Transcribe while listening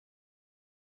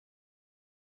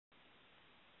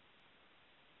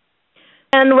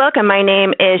and welcome. My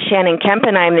name is Shannon Kemp,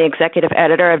 and I'm the Executive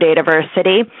Editor of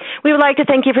DATAVERSITY. We would like to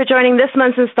thank you for joining this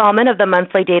month's installment of the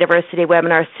monthly DATAVERSITY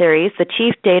webinar series, The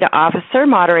Chief Data Officer,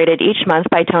 moderated each month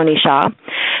by Tony Shaw.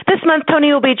 This month, Tony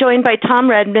will be joined by Tom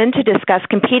Redmond to discuss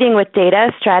competing with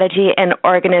data, strategy, and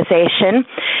organization.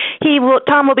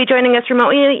 Tom will be joining us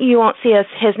remotely. You won't see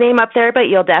his name up there,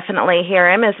 but you'll definitely hear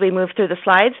him as we move through the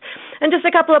slides. And just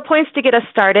a couple of points to get us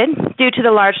started. Due to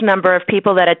the large number of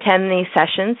people that attend these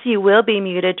sessions, you will be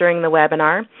muted during the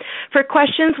webinar. For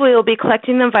questions, we will be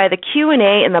collecting them via the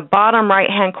Q&A in the bottom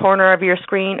right-hand corner of your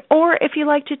screen, or if you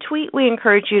like to tweet, we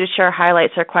encourage you to share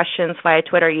highlights or questions via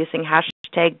Twitter using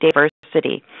hashtag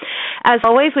DATAVERSITY. As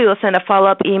always, we will send a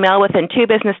follow-up email within 2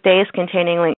 business days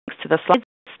containing links to the slides,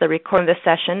 the recording of this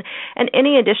session, and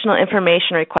any additional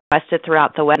information requested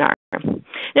throughout the webinar.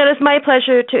 Now, it is my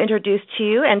pleasure to introduce to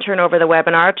you and turn over the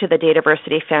webinar to the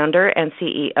DATAVERSITY founder and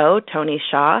CEO, Tony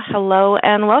Shaw. Hello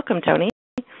and welcome, Tony.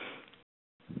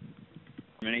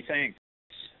 Many thanks.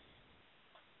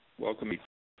 Welcome,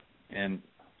 and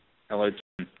hello.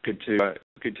 Good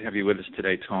to have you with us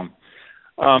today, Tom.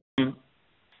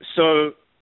 So,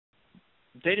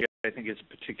 data, I think, is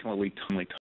a particularly timely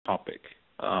topic.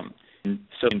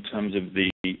 So in terms of the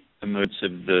emergence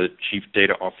of the Chief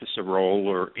Data Officer role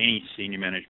or any senior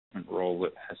management role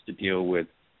that has to deal with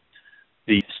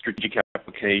the strategic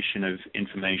application of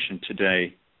information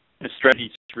today. Strategy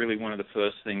is really one of the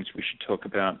first things we should talk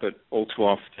about, but all too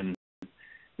often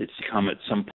it's come at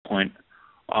some point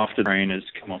after the train has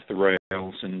come off the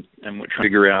rails and we're trying to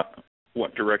figure out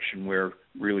what direction we're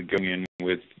really going in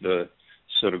with the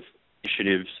sort of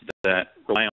initiatives that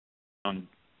rely on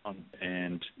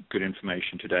and good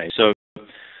information today. So,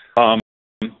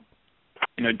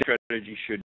 strategy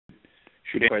should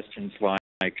ask questions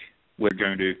like, we're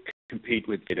going to compete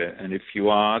with data, and if you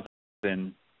are,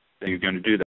 then you're going to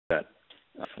do that.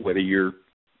 Whether you're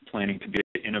planning to be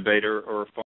an innovator or a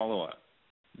follower,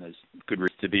 there's good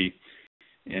reason to be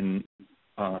in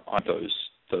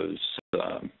those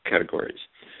categories.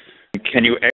 Can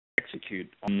you execute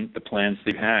on the plans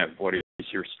that you have? What is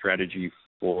your strategy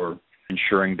for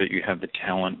ensuring that you have the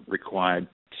talent required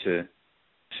to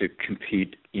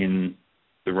compete in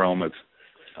the realm of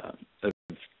data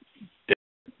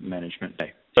management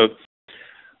today? So,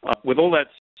 with all that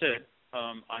said,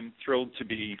 I'm thrilled to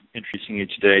be introducing you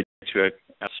today to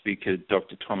our speaker,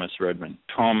 Dr. Thomas Redmond.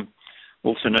 Tom,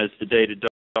 also known as the Data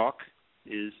Doc,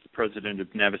 is the president of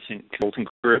Navicent Consulting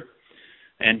Group,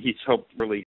 and he's helped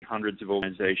really hundreds of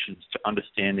organizations to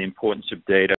understand the importance of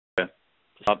data,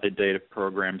 about their data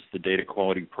programs, the data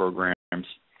quality programs,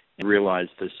 and realize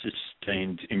the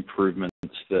sustained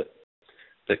improvements that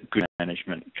good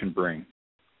management can bring.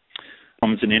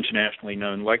 Tom's an internationally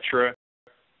known lecturer.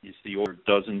 He's the author of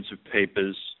dozens of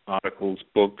papers, articles,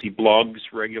 books. He blogs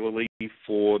regularly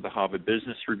for the Harvard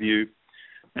Business Review.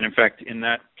 And in fact, in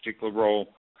that particular role,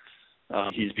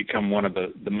 he's become one of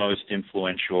the most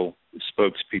influential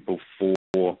spokespeople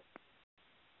for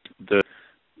the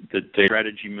data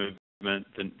strategy movement,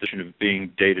 the notion of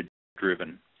being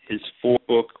data-driven. His fourth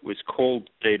book was called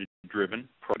Data-Driven,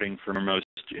 Profiting from Our Most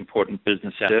Important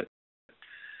Business Asset.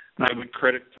 And I would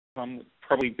credit Tom with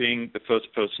probably being the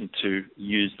first person to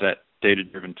use that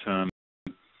data-driven term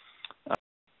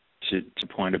to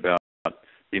point about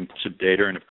the importance of data,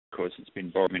 and of course it's been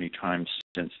borrowed many times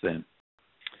since then.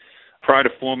 Prior to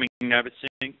forming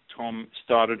Navicent, Tom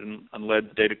started and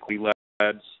led data quality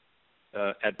labs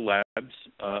at labs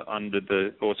under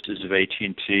the auspices of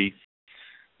AT&T,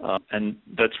 and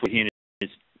that's where he and his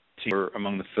team were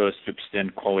among the first to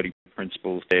extend quality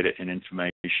principles, data, and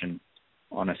information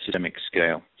on a systemic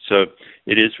scale. So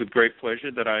it is with great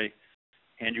pleasure that I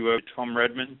hand you over to Tom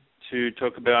Redmond to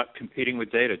talk about competing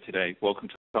with data today. Welcome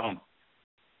to Tom.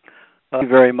 Thank you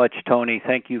very much, Tony.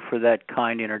 Thank you for that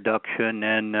kind introduction,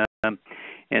 and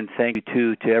thank you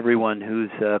too to everyone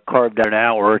who's carved out an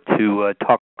hour to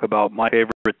talk about my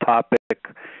favorite topic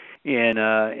in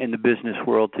the business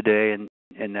world today,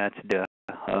 and that's data.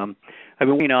 I've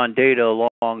been working on data a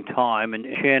long time, and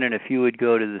Shannon, if you would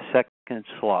go to the second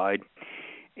slide.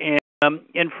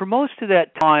 And for most of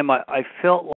that time, I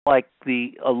felt like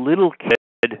a little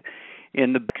kid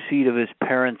in the backseat of his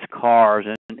parents' cars,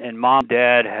 and mom and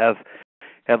dad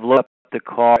have looked up the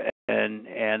car, and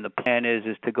the plan is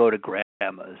to go to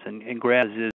grandma's, and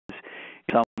grandma's is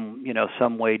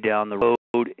some way down the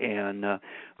road, and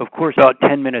of course about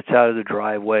 10 minutes out of the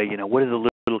driveway, what do the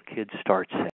little kids start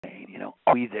saying?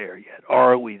 Are we there yet?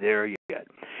 Are we there yet?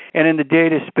 And in the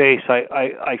data space,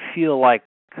 I feel like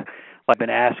I've been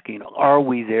asking, are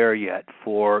we there yet,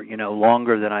 for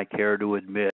longer than I care to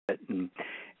admit,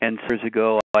 And years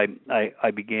ago,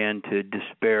 I began to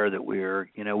despair that we were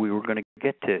going to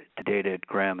get to data at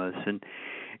Grandma's,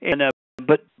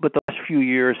 but the last few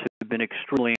years have been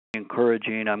extremely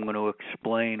encouraging. I'm going to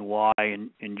explain why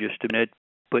in just a minute.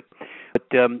 But just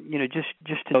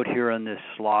to note here on this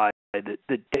slide that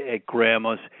the data at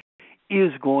Grandma's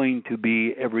is going to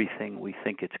be everything we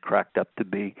think it's cracked up to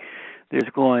be.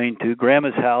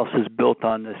 Grandma's house is built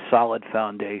on this solid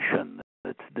foundation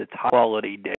that's high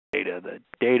quality data, the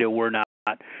data we're not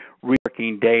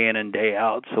working day in and day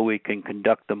out so we can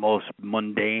conduct the most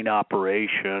mundane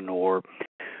operation or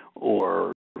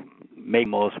make the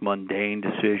most mundane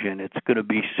decision. It's going to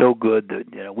be so good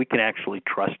that we can actually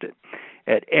trust it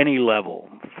at any level,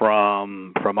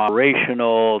 from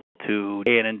operational to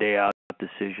day in and day out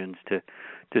decisions to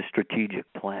strategic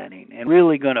planning, and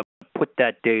really going to put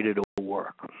that data to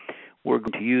work. We're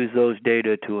going to use those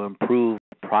data to improve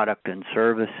product and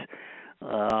service.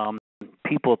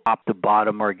 People top to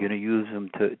bottom are going to use them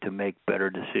to make better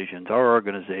decisions. Our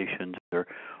organizations are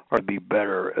to be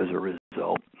better as a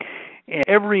result. And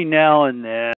every now and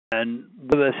then, one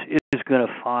of us is going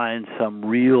to find some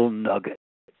real nugget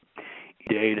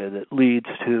data that leads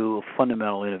to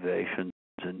fundamental innovations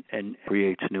and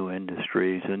creates new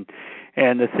industries.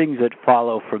 And the things that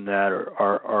follow from that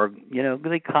are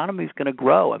the economy is going to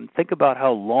grow. And think about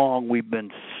how long we've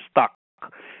been stuck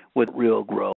with real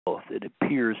growth. It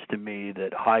appears to me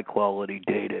that high quality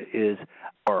data is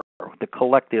the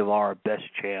collective our best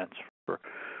chance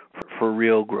for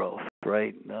real growth,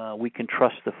 right? We can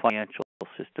trust the financial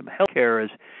system. Healthcare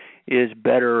is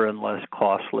better and less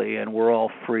costly, and we're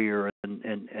all freer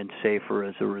and safer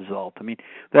as a result. I mean,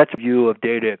 that's a view of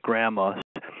data at Grandma's.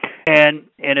 And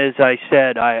as I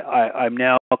said, I'm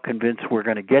now convinced we're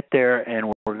going to get there,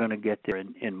 and we're going to get there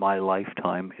in my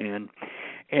lifetime. And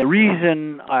the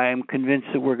reason I'm convinced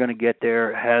that we're going to get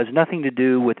there has nothing to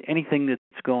do with anything that's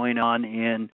going on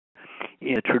in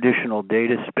a traditional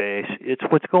data space. It's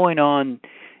what's going on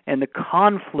and the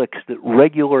conflicts that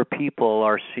regular people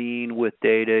are seeing with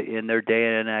data in their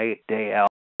day in and day out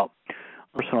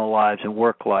personal lives and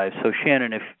work lives. So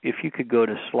Shannon, if you could go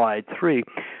to slide 3,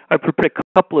 I prepared a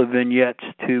couple of vignettes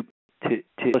to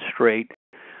illustrate.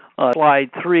 Slide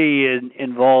 3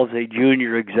 involves a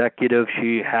junior executive.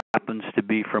 She happens to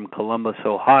be from Columbus,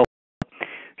 Ohio.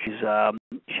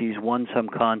 She's won some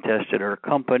contest at her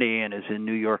company and is in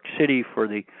New York City for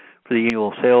the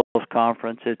annual sales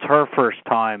conference. It's her first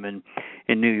time in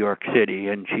New York City,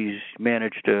 and she's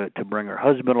managed to bring her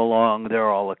husband along. They're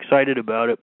all excited about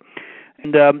it,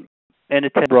 and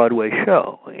it's a Broadway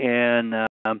show, and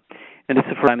it's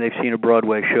the first time they've seen a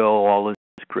Broadway show. All is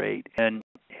great, and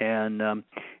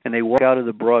they walk out of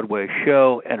the Broadway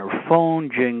show, and her phone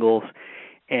jingles,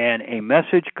 and a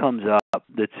message comes up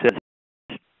that says,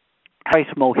 "Price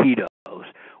mojitos,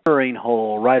 watering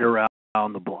hole right around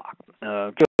the block.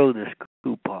 Show this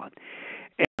coupon."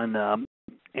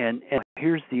 And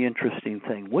here's the interesting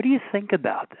thing. What do you think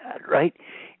about that, right?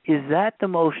 Is that the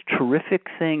most terrific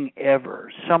thing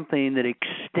ever? Something that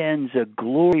extends a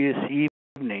glorious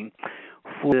evening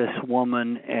for this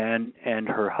woman and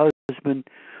her husband,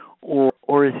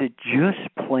 or is it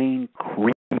just plain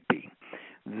creepy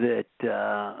that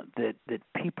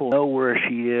people know where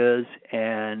she is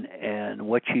and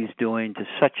what she's doing to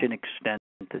such an extent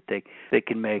that they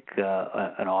can make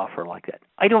an offer like that?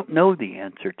 I don't know the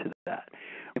answer to that,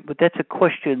 but that's a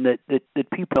question that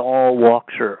people in all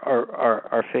walks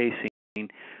are facing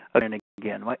again and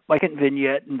again. My second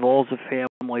vignette involves a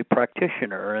family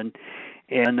practitioner,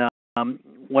 and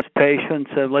one patient,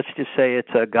 let's just say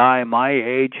it's a guy my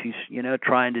age. He's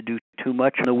trying to do too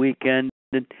much on the weekend,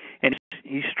 and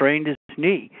he strained his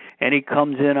knee, and he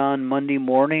comes in on Monday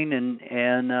morning,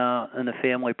 and the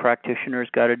family practitioner's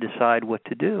got to decide what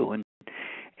to do. And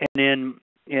in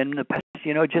the past,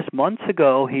 just months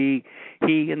ago, he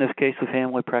in this case, the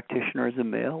family practitioner is a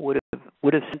male, would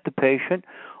have sent the patient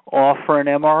off for an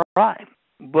MRI,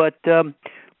 but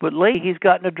lately he's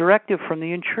gotten a directive from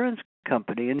the insurance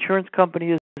company. Insurance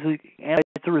company is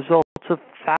the results of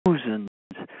thousands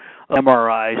of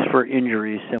MRIs for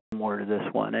injuries similar to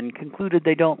this one, and concluded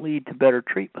they don't lead to better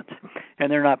treatments,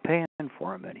 and they're not paying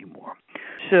for them anymore.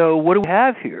 So what do we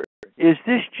have here? Is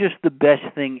this just the best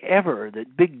thing ever,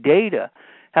 that big data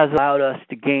has allowed us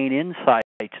to gain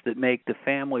insights that make the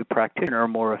family practitioner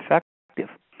more effective?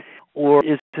 Or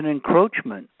is it an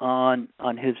encroachment on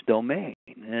his domain?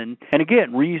 And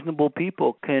again, reasonable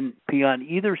people can be on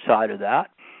either side of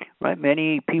that, right?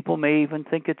 Many people may even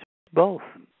think it's both.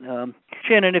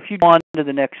 Shannon, if you go on to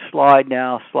the next slide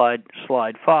now, slide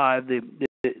 5, the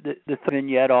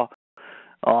vignette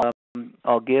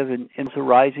I'll give is a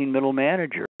rising middle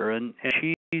manager, and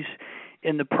she's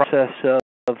in the process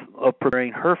of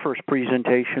preparing her first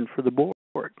presentation for the board,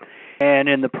 and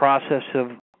in the process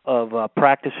of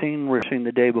practicing, rehearsing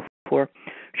the day before,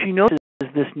 she notices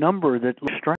this number that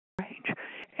looks strange.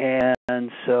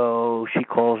 And so she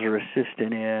calls her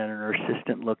assistant in, and her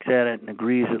assistant looks at it and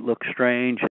agrees it looks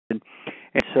strange. And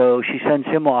so she sends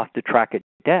him off to track it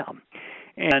down.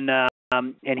 And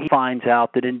he finds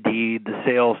out that indeed the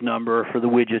sales number for the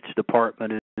widgets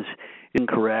department is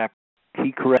incorrect.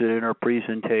 He corrects it in her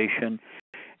presentation,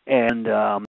 and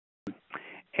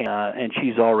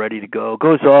she's all ready to go.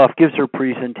 Goes off, gives her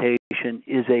presentation,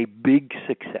 is a big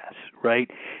success, right?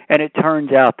 And it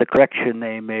turns out the correction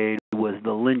they made was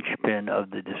the linchpin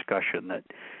of the discussion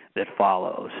that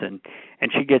follows. And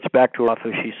she gets back to her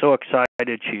office. She's so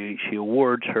excited. She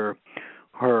awards her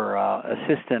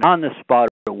assistant on the spot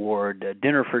award,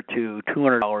 dinner for two,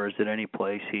 $200 at any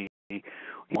place he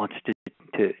wants to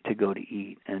go to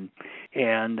eat. And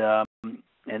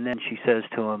then she says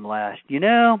to him last,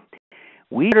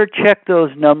 we better check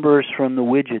those numbers from the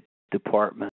widget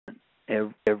department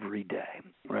every day,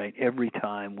 right? Every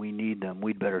time we need them,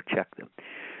 we'd better check them.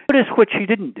 Notice what she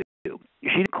didn't do. She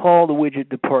didn't call the widget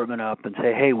department up and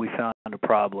say, hey, we found a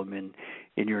problem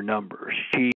in your numbers.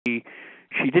 She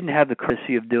didn't have the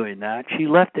courtesy of doing that. She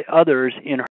left the others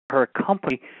in her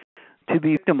company to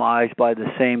be victimized by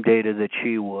the same data that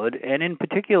she would. And in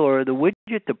particular, the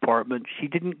widget department, she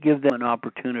didn't give them an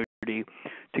opportunity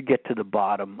to get to the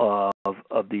bottom of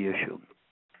the issue.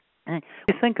 And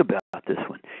you think about this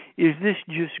one. Is this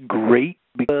just great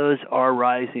because our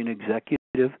rising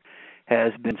executive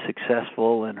has been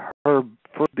successful in her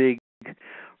first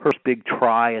big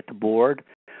try at the board?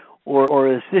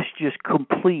 Or is this just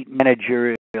complete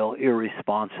managerial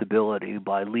irresponsibility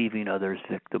by leaving others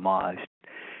victimized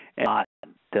and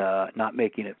not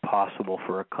making it possible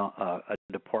for a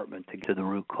department to get to the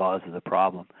root cause of the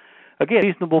problem? Again,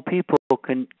 reasonable people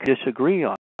can disagree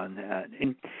on that.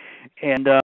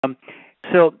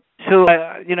 So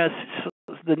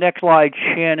the next slide,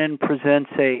 Shannon presents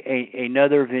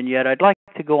another vignette. I'd like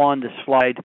to go on to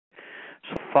slide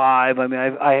 5. I mean,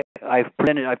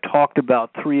 I've talked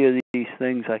about 3 of these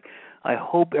things. I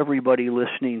hope everybody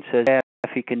listening says,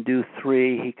 if he can do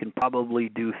 3, he can probably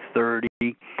do 30.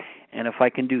 And if I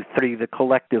can do 30, the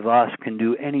collective us can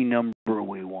do any number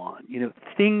we want.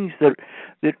 Things that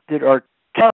are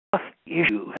tough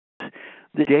issues.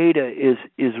 The data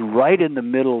is right in the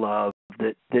middle of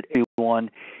that everyone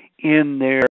in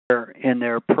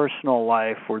their personal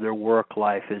life or their work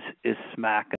life is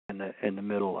smack in the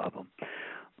middle of them.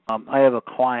 I have a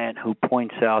client who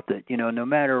points out that no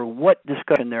matter what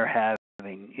discussion they're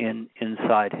having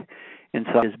inside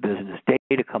his business,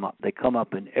 data come up. They come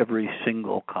up in every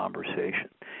single conversation.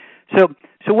 So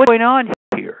what's going on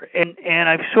here? And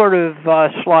I've sort of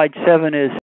slide 7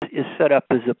 is set up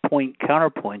as a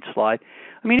counterpoint slide.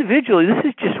 I mean, individually, this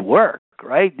is just work,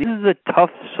 right? These are the tough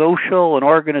social and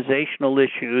organizational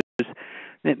issues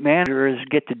that managers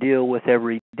get to deal with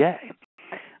every day.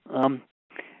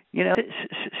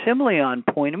 Similarly on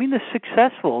point, I mean, the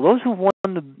successful, those who won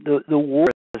the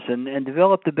wars and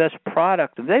developed the best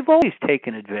product, they've always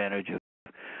taken advantage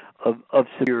of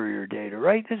superior data,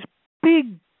 right? There's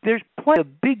plenty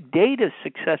of big data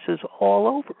successes all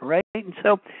over, right? And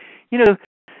so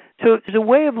there's a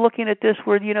way of looking at this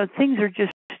where things are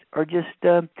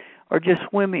just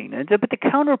swimming, but the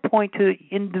counterpoint to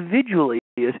individually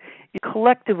is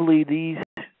collectively these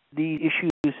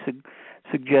issues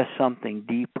suggest something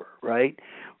deeper, right?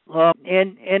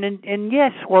 And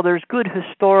yes, while there's good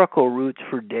historical roots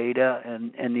for data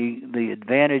and the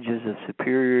advantages of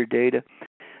superior data,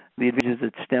 the advantages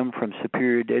that stem from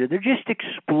superior data, they're just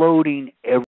exploding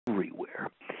everywhere,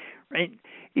 right?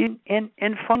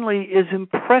 And finally, as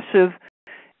impressive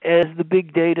as the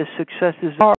big data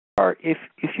successes are, if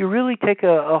you really take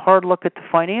a hard look at the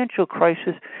financial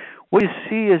crisis, what you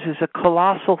see is a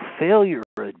colossal failure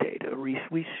of data. We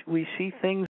see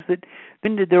things that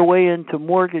ended their way into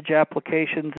mortgage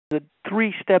applications that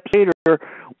 3 steps later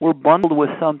were bundled with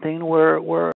something where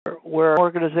an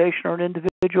organization or an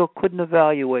individual couldn't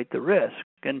evaluate the risk,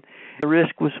 and the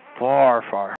risk was far,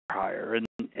 far higher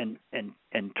and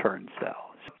turned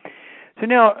south. So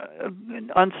now,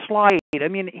 on slide 8, I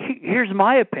mean, here's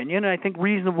my opinion. I think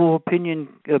reasonable opinion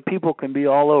people can be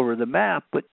all over the map,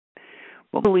 but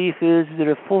my belief is that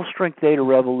a full-strength data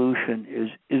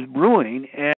revolution is brewing,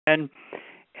 and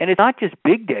it's not just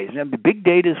big data. I mean, big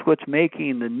data is what's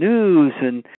making the news,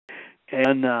 and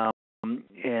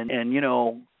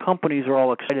companies are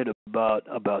all excited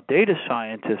about data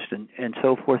scientists and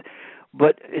so forth.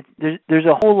 but there's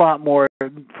a whole lot more.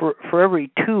 For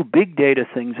every 2 big data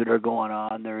things that are going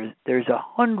on, there's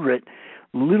 100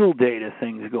 little data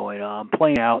things going on,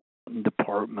 playing out in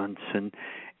departments and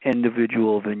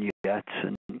individual vignettes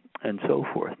and so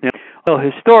forth. Now, well,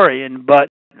 historian, but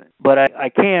I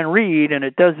can read, and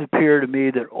it does appear to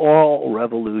me that all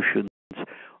revolutions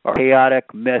are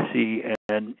chaotic, messy,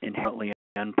 and inherently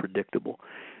unpredictable.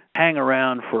 Hang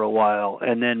around for a while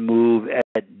and then move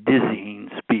at dizzying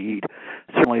speed.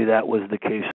 Certainly that was the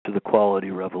case of the quality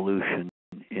revolution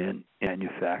in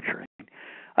manufacturing.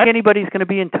 I think anybody's going to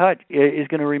be is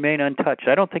going to remain untouched.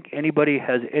 I don't think anybody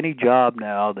has any job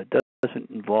now that doesn't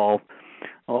involve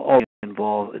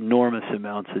enormous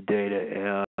amounts of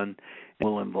data and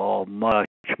will involve much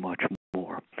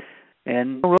more.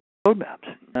 And roadmaps.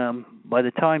 By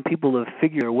the time people have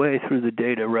figured their way through the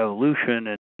data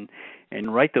revolution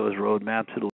and write those roadmaps,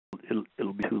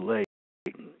 it'll be too late.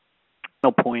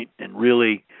 No point, and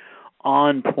really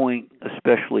on point,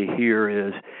 especially here,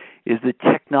 is the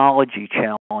technology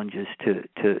challenges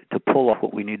to pull off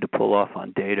what we need to pull off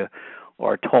on data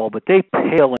are tall, but they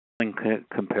pale in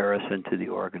comparison to the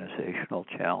organizational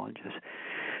challenges.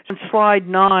 In slide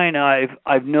 9,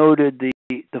 I've noted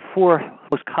the 4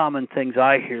 most common things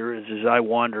I hear as I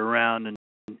wander around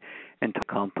and to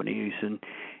companies, and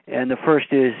the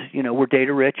first is, we're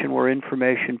data rich and we're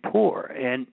information poor,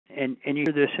 and you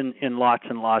hear this in lots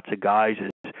and lots of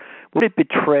guises. What it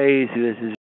betrays is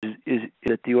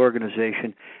that the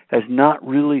organization has not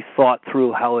really thought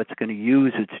through how it's going to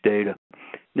use its data,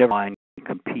 never mind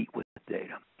compete with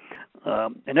data.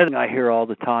 Another thing I hear all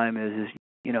the time is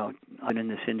I've been in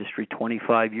this industry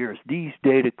 25 years. These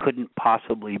data couldn't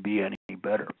possibly be any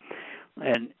better.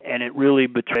 And it really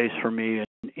betrays for me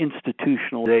an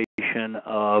institutionalization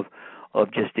of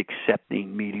just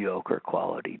accepting mediocre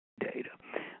quality data,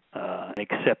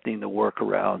 accepting the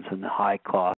workarounds and the high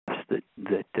costs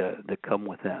that come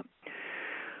with them.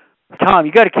 Tom,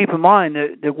 you got to keep in mind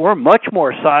that we're much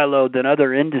more siloed than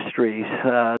other industries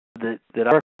that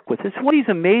I work with. It's one of these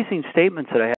amazing statements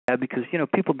that I have because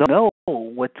people don't know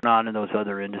what's going on in those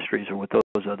other industries or with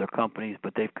those other companies,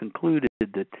 but they've concluded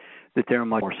that they're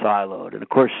much more siloed. And of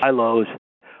course, silos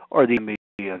are the enemy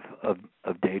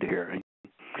of data sharing.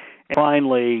 And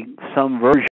finally, some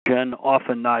version,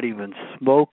 often not even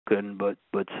spoken,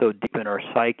 but so deep in our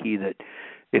psyche that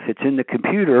if it's in the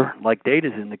computer, like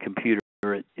data's in the computer,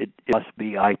 it must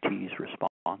be IT's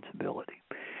responsibility.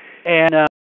 And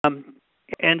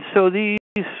so these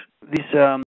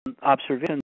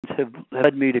observations have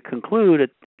led me to conclude at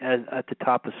the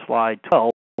top of slide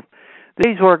 12,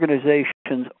 these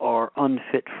organizations are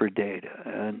unfit for data,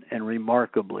 and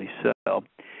remarkably so.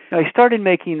 Now, I started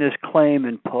making this claim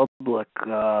in public 2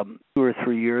 or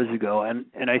 3 years ago, and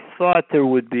I thought there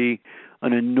would be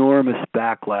an enormous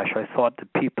backlash. I thought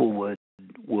that people would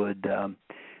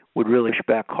really push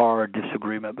back hard,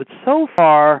 disagreement. But so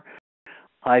far,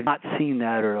 I've not seen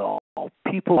that at all.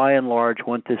 People, by and large,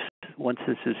 once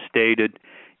this is stated,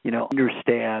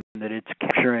 understand that it's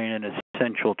capturing an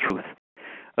essential truth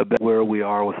about where we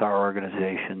are with our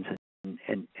organizations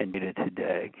and data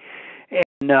today.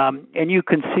 And you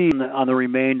can see on the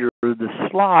remainder of the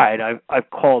slide, I've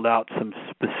called out some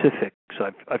specifics.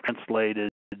 I've translated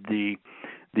the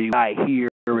I here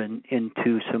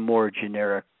into some more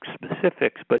generic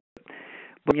specifics. But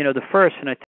the first, and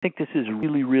I think this is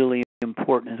really, really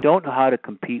important, is don't know how to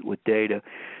compete with data,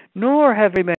 nor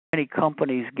have very many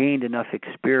companies gained enough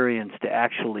experience to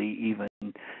actually even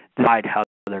decide how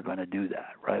they're going to do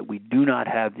that, right? We do not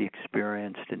have the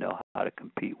experience to know how to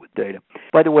compete with data.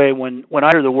 By the way, when I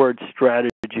hear the word strategy,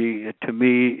 it to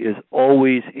me is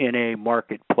always in a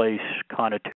marketplace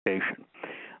connotation.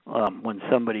 When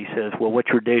somebody says, well, what's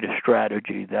your data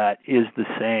strategy? That is the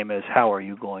same as how are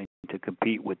you going to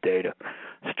compete with data.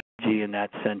 Strategy in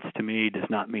that sense to me does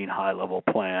not mean high-level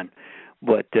plan,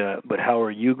 but how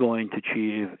are you going to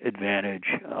achieve advantage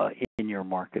in your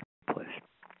marketplace?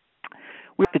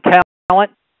 We have the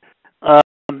talent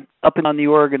up and on the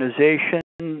organization.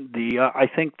 I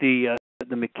think the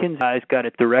McKinsey guys got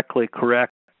it directly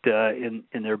correct in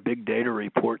their big data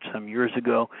report some years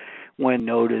ago when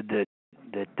noted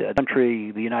that the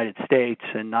country, the United States,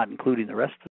 and not including the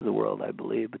rest of the world, I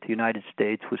believe, but the United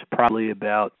States was probably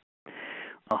about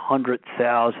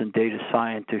 100,000 data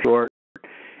scientists short,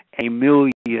 1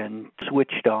 million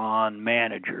switched on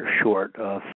managers short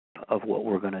of what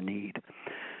we're going to need.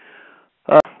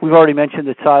 We've already mentioned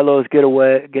that silos get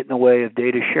in the way of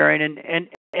data sharing,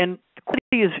 and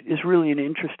quality is really an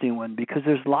interesting one because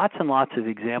there's lots and lots of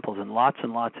examples and lots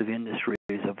of industries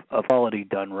of quality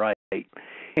done right,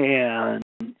 and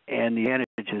the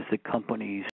advantages that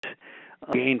companies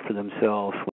gain for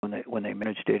themselves when they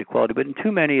manage data quality. But in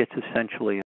too many, it's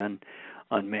essentially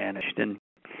unmanaged. And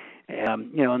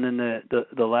and then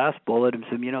the last bullet is,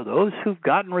 those who've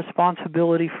gotten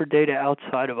responsibility for data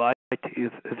outside of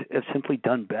IT have simply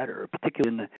done better,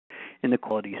 particularly in the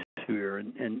quality sphere.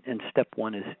 And step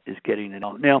one is getting it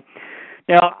out. Now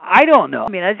I don't know.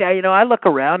 I mean, I look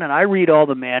around and I read all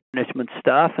the management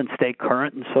stuff and stay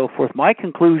current and so forth. My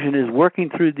conclusion is working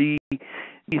through these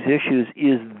issues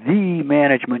is the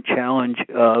management challenge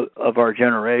of our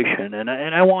generation, and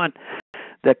I want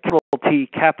the capital T,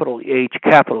 capital H,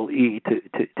 capital E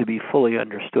to be fully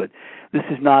understood. This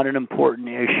is not an important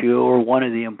issue or one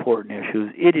of the important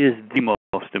issues. It is the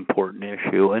most important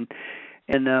issue, and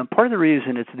part of the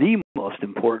reason it's the most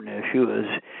important issue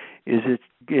is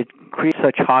it creates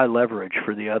such high leverage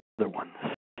for the other ones.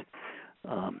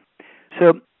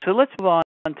 So let's move on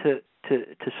to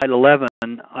slide 11.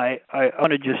 I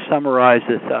want to just summarize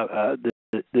this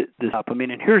up. I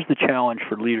mean, and here's the challenge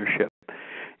for leadership.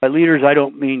 By leaders, I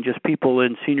don't mean just people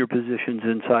in senior positions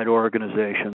inside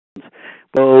organizations.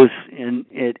 Those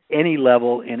at any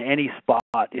level, in any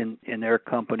spot in their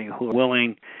company who are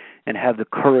willing and have the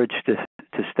courage to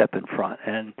step in front.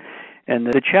 And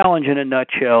the challenge in a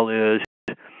nutshell is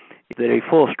that a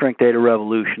full-strength data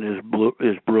revolution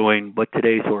is brewing, but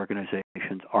today's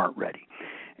organizations aren't ready.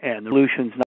 And the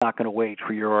solution's not going to wait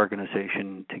for your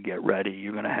organization to get ready.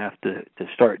 You're going to have to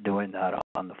start doing that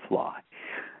on the fly.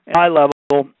 At high level,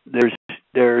 there's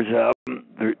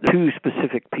two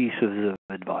specific pieces of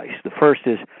advice. The first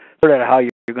is figure out how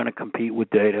you're going to compete with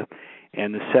data,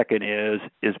 and the second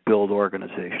is build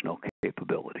organizational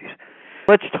capabilities.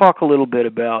 Let's talk a little bit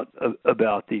about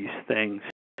these things.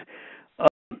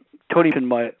 Tony,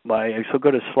 so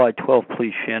go to slide 12,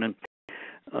 please, Shannon.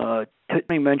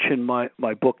 Tony mentioned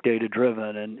my book, Data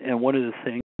Driven, and one of the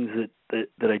things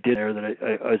that I did there that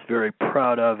I was very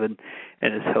proud of and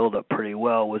has held up pretty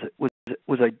well was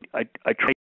I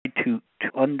tried to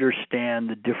understand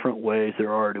the different ways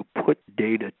there are to put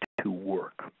data to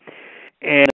work,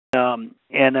 and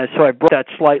so I brought that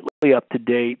slightly up to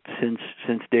date since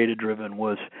Data Driven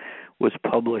was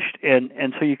published,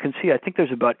 and so you can see I think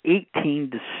there's about 18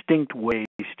 distinct ways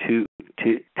to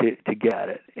get at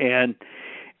it, and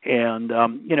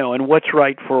what's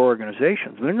right for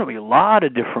organizations. There's going to be a lot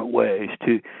of different ways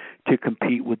to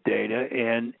compete with data,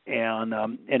 and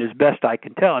as best I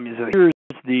can tell, I mean, so here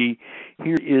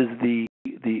is the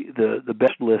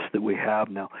best list that we have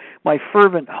now. My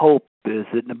fervent hope is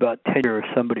that in about 10 years,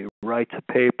 somebody writes a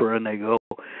paper and they go,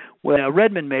 well,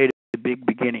 Redmond made a big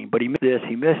beginning, but he missed this,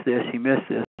 he missed this, he missed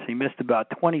this, he missed about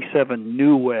 27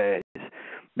 new ways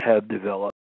that have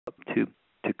developed to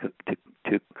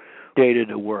data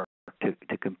to work,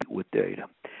 to compete with data.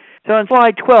 So on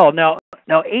slide 12, now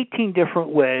 18 different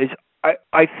ways.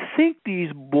 I think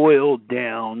these boil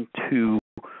down to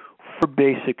 4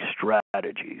 basic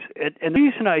strategies. And the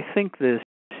reason I think this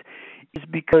is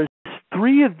because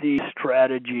 3 of these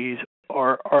strategies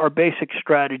are basic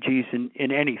strategies in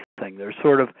anything. They're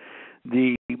sort of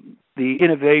the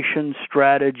innovation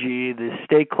strategy, the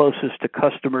stay closest to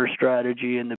customer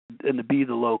strategy, and the be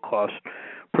the low cost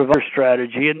provider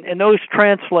strategy, and those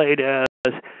translate as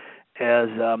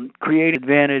create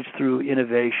advantage through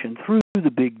innovation, through the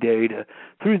big data,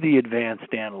 through the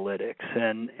advanced analytics,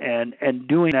 and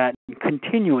doing that and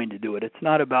continuing to do it. It's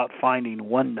not about finding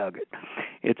one nugget.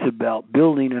 It's about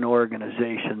building an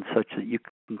organization such that you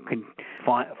can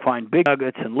find big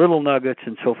nuggets and little nuggets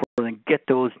and so forth, and get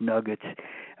those nuggets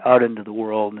out into the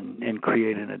world and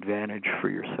create an advantage for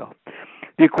yourself.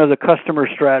 The customer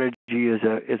strategy is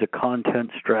a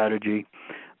content strategy.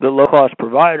 The low-cost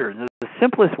provider, the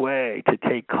simplest way to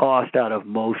take cost out of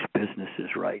most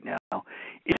businesses right now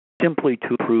is simply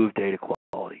to improve data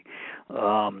quality.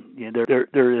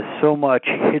 There is so much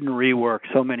hidden rework,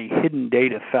 so many hidden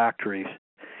data factories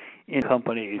in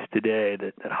companies today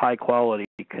that high quality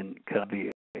can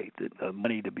be the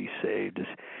money to be saved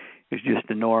is just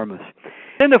enormous.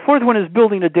 And the fourth one is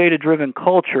building a data-driven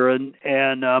culture, and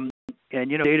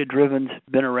data-driven's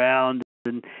been around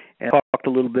and talked a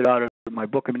little bit about it in my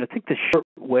book. I mean, I think the short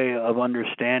way of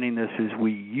understanding this is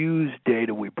we use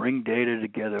data, we bring data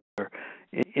together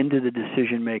into the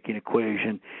decision-making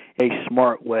equation in a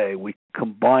smart way. We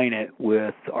combine it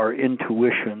with our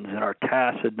intuitions and our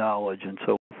tacit knowledge and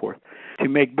so forth to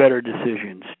make better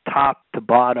decisions, top to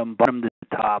bottom, bottom to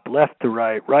top, left to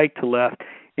right, right to left,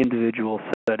 individual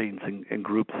settings and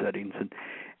group settings. And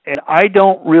I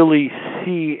don't really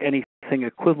see anything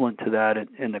equivalent to that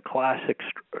in the classic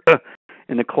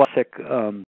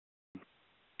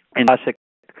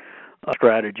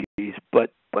strategies.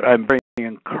 But I'm very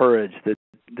encouraged that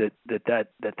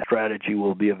that strategy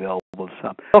will be available to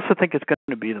some. I also think it's going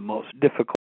to be the most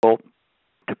difficult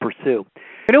to pursue.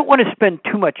 I don't want to spend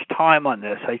too much time on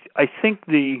this. I think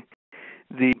the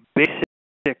basic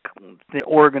the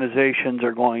organizations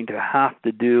are going to have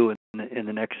to do in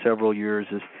the next several years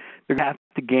is they're going to have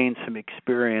to gain some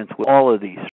experience with all of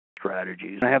these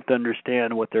strategies. They have to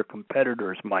understand what their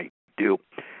competitors might do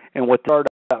and what the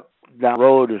startup down the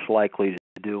road is likely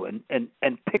to do, and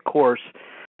pick a course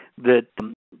that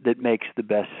makes the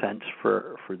best sense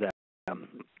for them.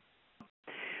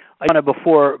 I kind of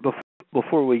before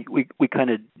we kind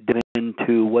of dive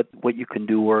into what you can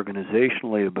do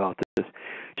organizationally about this,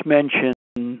 to mention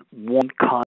one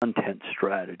content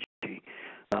strategy,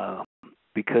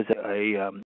 because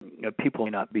people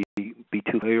may not be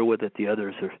too familiar with it. The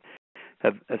others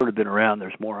have sort of been around.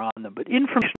 There's more on them. But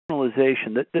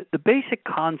informationalization, the basic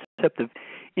concept of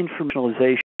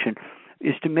informationalization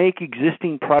is to make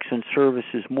existing products and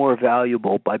services more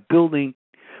valuable by building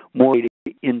more data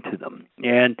into them.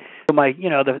 And so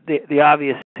the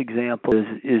obvious example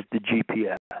is the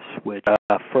GPS, which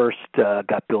first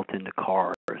got built into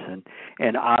cars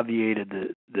and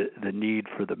obviated the need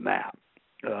for the map.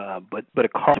 But a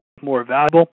car is more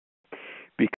valuable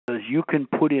because you can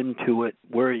put into it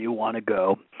where you want to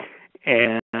go,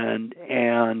 and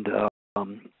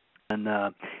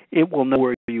it will know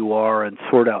where you are and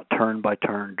sort out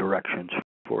turn-by-turn directions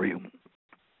for you.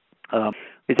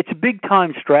 It's a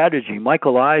big-time strategy.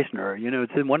 Michael Eisner,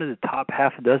 it's in one of the top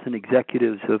half a dozen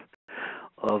executives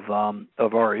of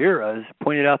our era, has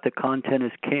pointed out that content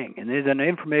is king, and then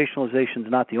informationalization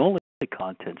is not the only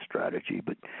content strategy,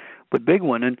 but big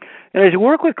one. And as you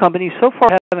work with companies, so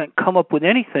far I haven't come up with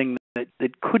anything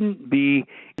that couldn't be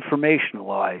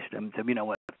informationalized. And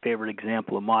what a favorite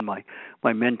example of mine,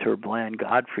 my mentor Bland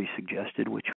Godfrey suggested,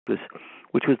 which was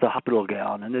the hospital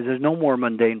gown. And there's no more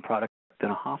mundane product than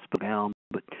a hospital gown,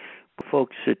 but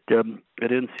folks at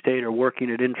In-State are working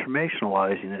at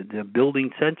informationalizing it. They're building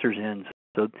sensors in,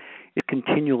 so it's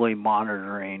continually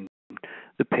monitoring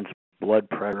the patient's blood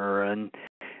pressure and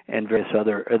various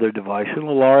other devices, a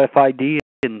little RFID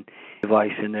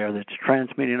device in there that's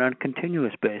transmitting on a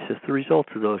continuous basis the results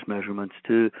of those measurements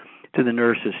to the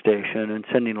nurse's station and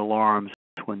sending alarms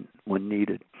when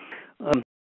needed.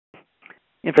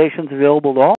 Information's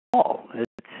available to all.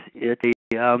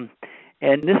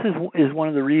 And this is one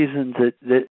of the reasons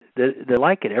that they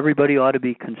like it. Everybody ought to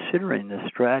be considering this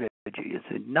strategy. It's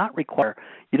not require.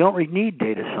 You don't need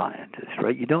data scientists,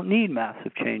 right? You don't need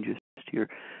massive changes to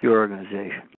your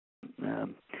organization.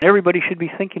 Everybody should be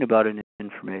thinking about an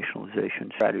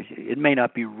informationalization strategy. It may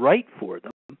not be right for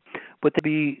them, but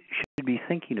they should be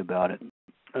thinking about it.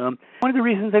 One of the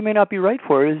reasons they may not be right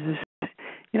for it is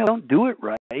don't do it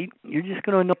right. You're just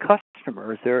going to annoy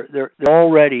customers. They're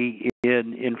already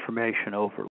in information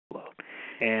overload,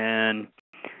 and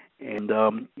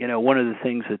one of the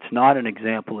things that's not an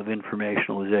example of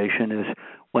informationalization is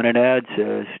when an ad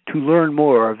says, "To learn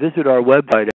more, visit our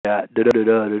website at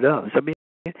da-da-da-da-da-da." So,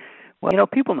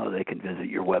 people know they can visit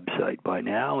your website by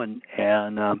now, and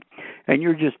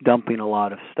you're just dumping a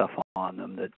lot of stuff on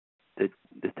them that they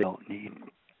don't need.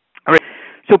 All right.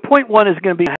 So point one is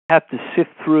going to be you have to sift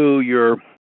through your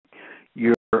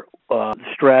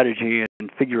strategy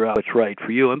and figure out what's right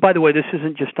for you. And by the way, this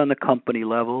isn't just on the company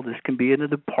level. This can be in the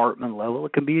department level.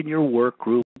 It can be in your work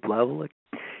group level.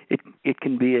 It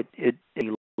can be at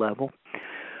any level.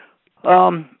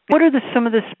 What are some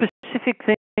of the specific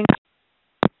things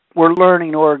we're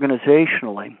learning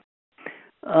organizationally?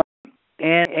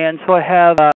 And so I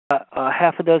have a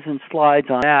half a dozen slides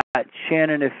on that.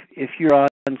 Shannon, if you're on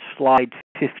slide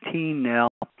 15 now.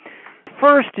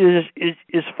 First is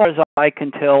as far as I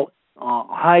can tell,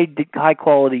 high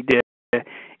quality data is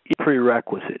a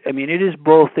prerequisite. I mean, it is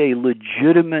both a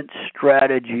legitimate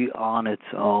strategy on its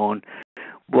own,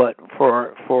 but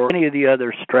for any of the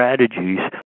other strategies,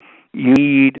 you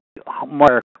need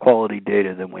higher quality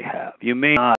data than we have. You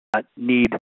may not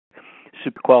need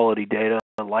super quality data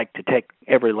like to take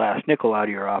every last nickel out of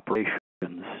your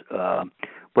operations,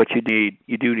 but you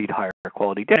do need higher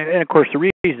quality data. And of course, the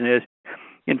reason is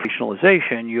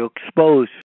informationalization. You expose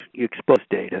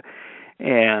data,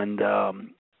 and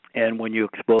when you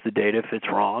expose the data, if it's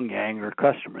wrong, you anger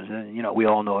customers. And we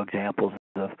all know examples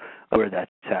of where that's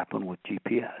happened with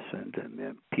GPS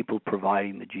and people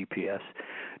providing the GPS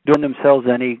doing themselves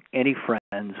any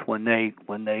friends when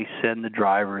they send the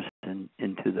drivers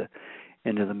into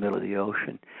the middle of the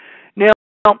ocean. Now,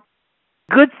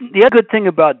 the other good thing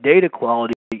about data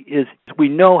quality is we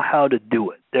know how to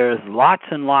do it. There's lots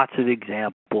and lots of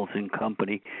examples in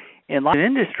company and lots of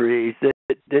industries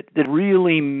that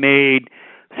really made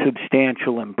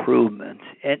substantial improvements.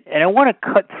 And I want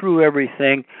to cut through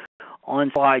everything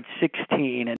on slide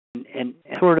 16 and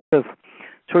sort of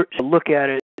look at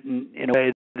it in a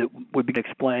way that we've been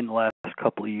explained the last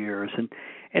couple of years. And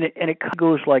it kind of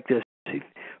goes like this.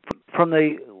 From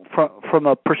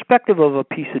a perspective of a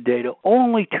piece of data,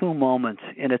 only 2 moments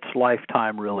in its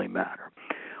lifetime really matter.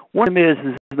 One of them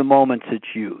is the moments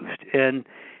it's used. And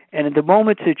at the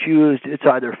moments it's used, it's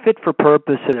either fit for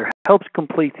purpose, it either helps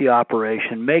complete the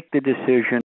operation, make the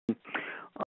decision,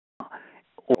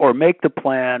 or make the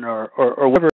plan, or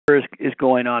whatever is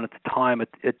going on at the time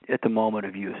at the moment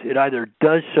of use. It either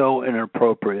does so in an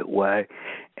appropriate way,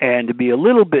 and to be a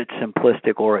little bit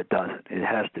simplistic, or it doesn't. It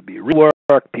has to be reworked.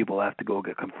 People have to go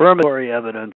get confirmatory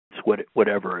evidence,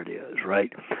 whatever it is,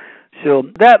 right? So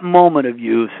that moment of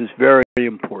use is very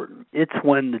important. It's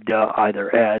when the data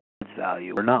either adds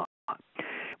value or not.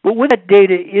 But when that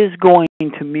data is going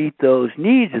to meet those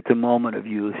needs at the moment of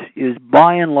use is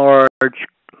by and large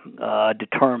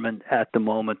determined at the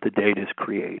moment the data is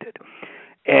created.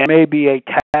 And it may be a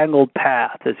tangled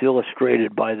path as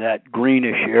illustrated by that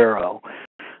greenish arrow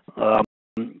from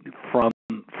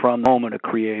the moment of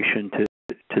creation to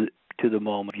the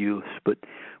moment of use. But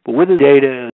whether the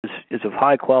data is of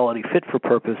high quality, fit for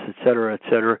purpose, et cetera,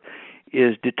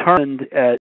 is determined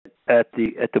at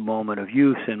the moment of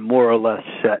use and more or less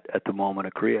set at the moment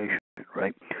of creation,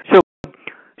 right? So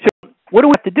what do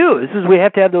we have to do? We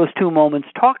have to have those 2 moments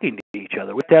talking to each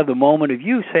other. We have to have the moment of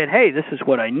use saying, "Hey, this is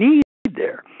what I need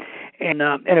there," and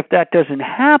if that doesn't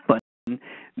happen,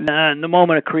 then the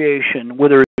moment of creation,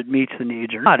 whether it meets the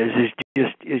needs or not, is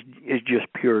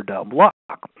just pure dumb luck.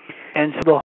 And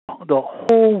so the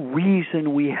whole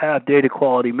reason we have data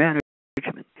quality management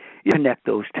is connect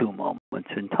those 2 moments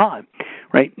in time,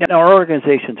 right? Now, our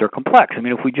organizations are complex. I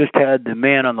mean, if we just had the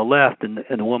man on the left and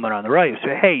the woman on the right, you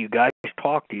say, "Hey, you guys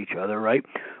talk to each other," right?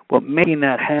 But making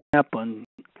that happen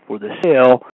for the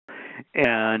sale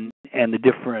and the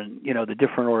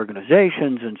different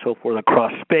organizations and so forth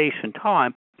across space and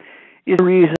time is the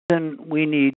reason we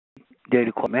need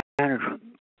data quality management.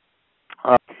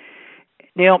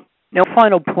 Now,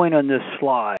 final point on this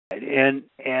slide, and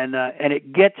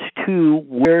it gets to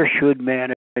where should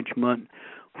management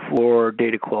for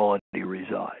data quality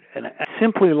reside. And I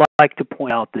simply like to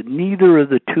point out that neither of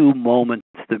the 2 moments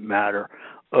that matter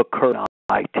occur in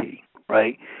IT,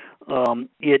 right?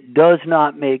 It does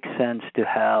not make sense to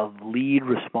have lead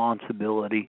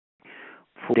responsibility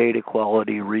for data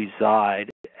quality reside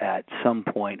at some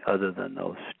point other than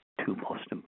those 2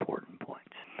 most important points.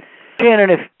 Shannon,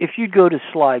 if you'd go to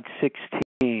slide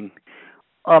 16,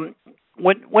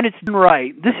 when it's done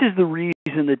right, this is the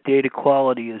reason that data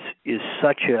quality is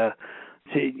such a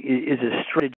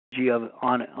strategy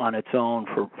on its own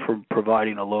for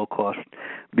providing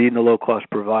being the low cost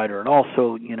provider, and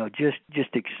also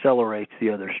just accelerates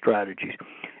the other strategies.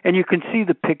 And you can see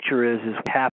the picture is what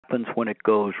happens when it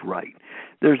goes right.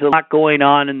 There's a lot going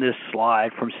on in this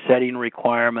slide, from setting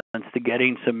requirements to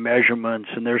getting some measurements,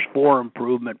 and there's 4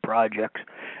 improvement projects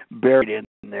buried in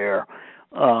there.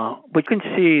 But you can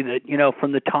see that,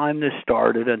 from the time this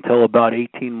started until about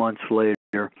 18 months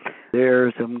later,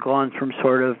 there's gone from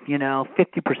sort of,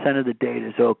 50% of the data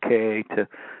is okay to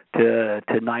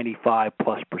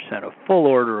 95+% of full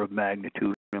order of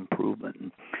magnitude improvement.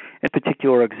 And a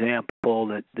particular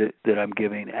example that I'm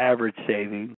giving, average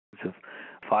savings of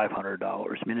 $500.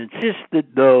 I mean, it's just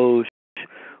that those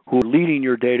who are leading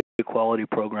your data quality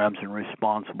programs and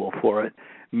responsible for it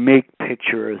make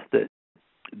pictures that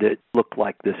look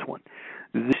like this one.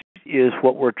 This is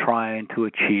what we're trying to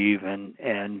achieve,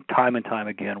 and time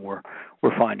again we're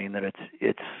finding that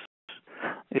it's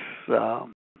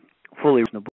fully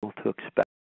reasonable to expect.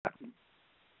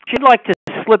 I'd like to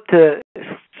skip to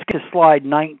slide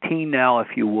 19 now,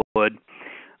 if you would.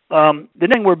 The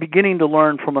thing we're beginning to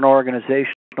learn from an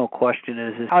organizational question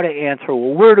is how to answer,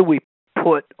 well, where do we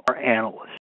put our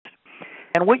analysts?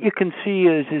 And what you can see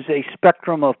is a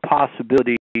spectrum of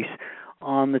possibilities.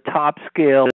 On the top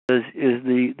scale is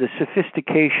the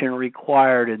sophistication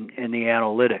required in the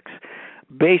analytics.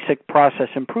 Basic process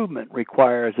improvement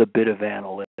requires a bit of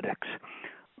analytics.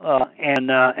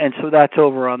 And so that's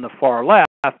over on the far left.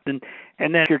 And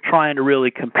then if you're trying to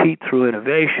really compete through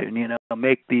innovation,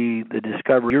 make the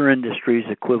discovery of your industry's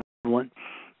equivalent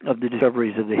of the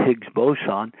discoveries of the Higgs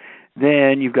boson,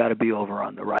 then you've got to be over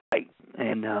on the right.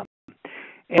 And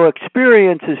our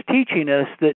experience is teaching us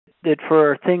that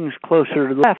for things closer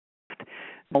to the left,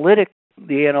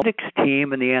 the analytics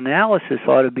team and the analysis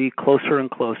ought to be closer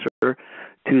and closer to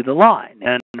the line.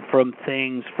 And from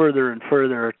things further and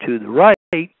further to the right,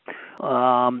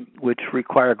 which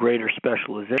require greater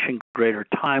specialization, greater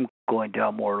time, going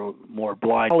down more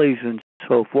blind alleys, and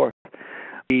so forth.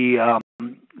 The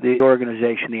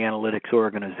organization, the analytics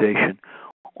organization,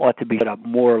 ought to be set up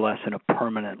more or less in a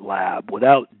permanent lab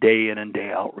without day in and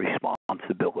day out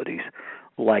responsibilities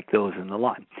like those in the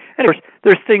line. And of course,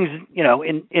 there's things,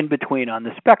 in between on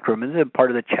the spectrum, and then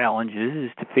part of the challenge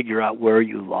is to figure out where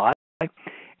you lie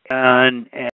and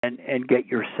get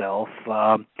yourself,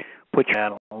 put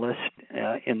your analyst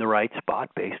in the right spot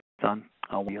based on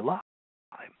where you lie.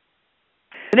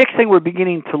 The next thing we're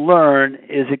beginning to learn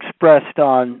is expressed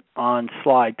on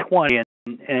slide 20,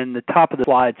 and the top of the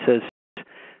slide says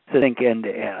think end to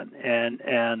end.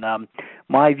 And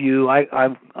my view,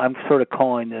 I'm sort of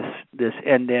calling this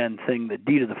end to end thing the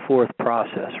D to the fourth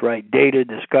process, right? Data,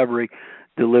 discovery,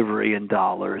 delivery, and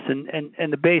dollars.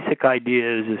 And the basic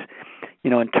idea is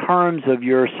in terms of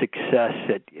your success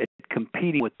at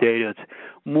competing with data, it's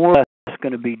more or less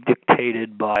going to be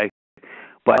dictated by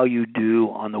how you do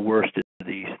on the worst of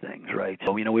these things, right?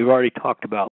 So, we've already talked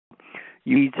about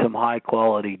you need some high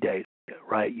quality data,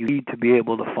 right? You need to be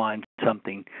able to find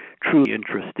something truly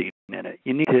interesting in it.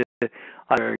 You need to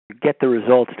either get the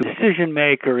results to a decision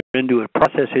maker, into a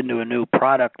process, into a new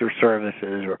product or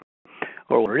services or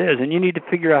whatever it is, and you need to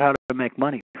figure out how to make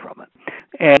money from it.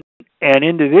 And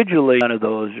individually, none of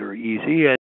those are easy,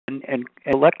 and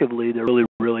collectively they're really,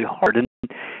 really hard.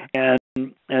 And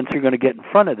so you're going to get in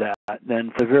front of that.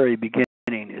 Then from the very beginning,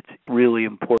 it's really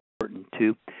important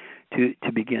to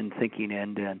begin thinking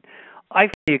end to end. I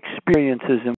think the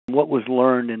experiences and what was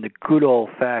learned in the good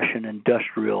old-fashioned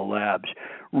industrial labs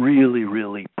really,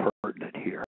 really pertinent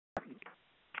here.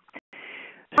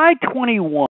 Slide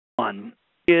 21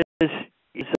 is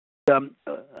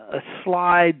a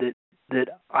slide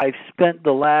that I've spent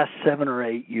the last 7 or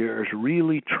 8 years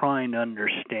really trying to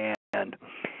understand, and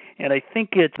I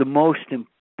think it's the most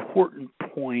important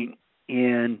point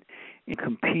in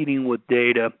competing with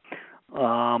data.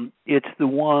 It's the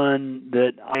one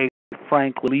that I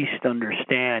frankly least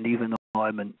understand, even though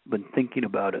I've been thinking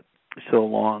about it so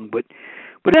long. But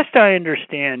best I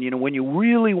understand, when you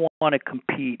really want to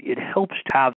compete, it helps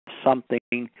to have something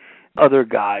the other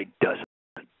guy doesn't.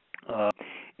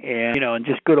 And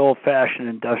just good old-fashioned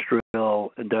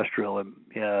industrial in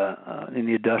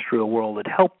the industrial world, it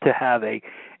helped to have a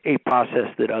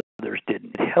process that others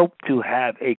didn't. It helped to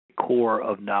have a core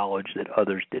of knowledge that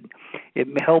others didn't. It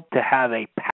helped to have a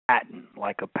patent,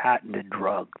 like a patented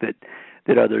drug that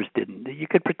others didn't, that you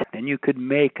could protect and you could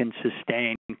make and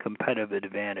sustain competitive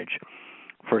advantage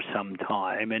for some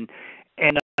time. And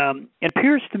it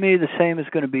appears to me the same is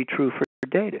going to be true for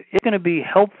data. It's going to be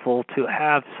helpful to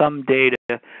have some data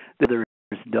that others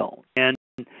don't. And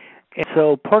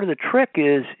so part of the trick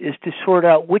is to sort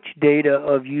out which data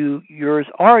of yours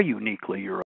are uniquely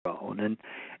your own,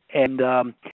 and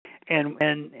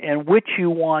which you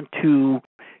want to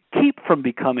keep from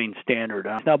becoming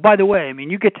standardized. Now, by the way,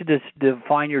 you get to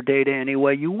define your data any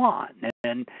way you want,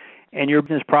 and your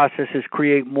business processes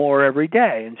create more every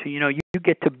day, and so you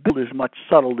get to build as much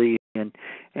subtlety and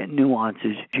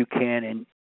nuances as you can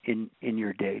in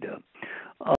your data.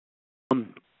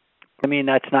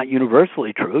 That's not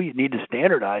universally true. You need to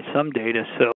standardize some data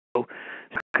so you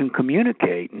can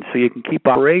communicate and so you can keep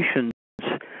operations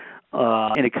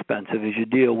inexpensive as you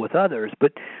deal with others.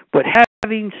 But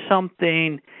having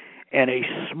something and a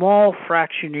small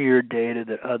fraction of your data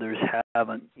that others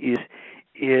haven't is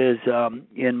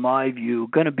in my view,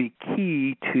 going to be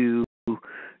key to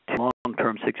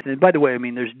long-term success. And by the way,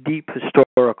 there's deep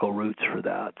historical roots for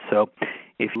that. So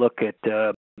if you look at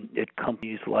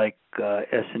companies like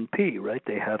S&P, right,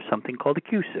 they have something called a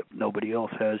QSIP. Nobody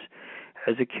else has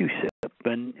a QSIP,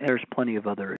 and there's plenty of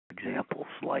other examples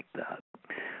like that.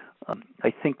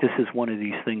 I think this is one of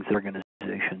these things that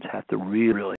organizations have to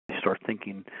really start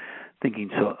thinking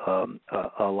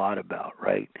a lot about,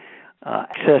 right?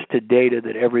 Access to data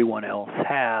that everyone else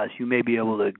has, you may be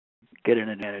able to get an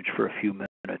advantage for a few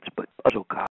minutes, but others will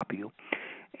copy you,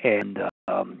 and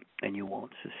you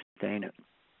won't sustain it.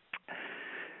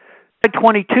 At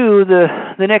 22,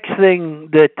 the next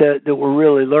thing that we're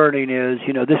really learning is,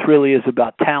 this really is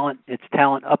about talent. It's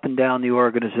talent up and down the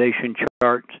organization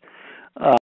charts.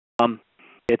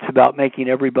 It's about making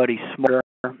everybody smarter.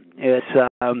 It's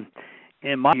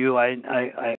in my view,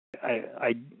 I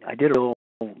did a little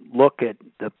look at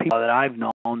the people that I've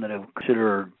known that have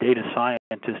considered data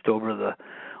scientists over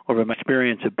my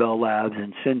experience at Bell Labs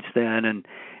and since then,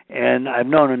 and I've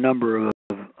known a number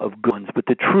of good ones, but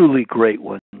the truly great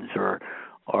ones are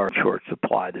short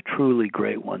supply. The truly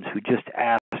great ones who just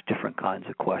ask different kinds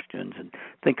of questions and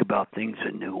think about things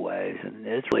in new ways, and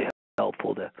it's really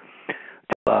helpful to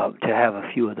to have a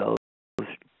few of those.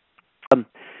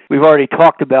 We've already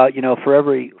talked about, for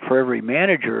every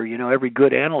manager, every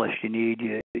good analyst you need,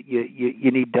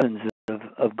 you need dozens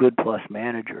of good plus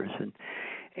managers,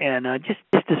 and just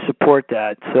to support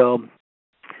that. So,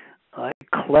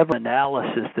 clever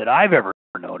analysis that I've ever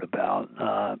known about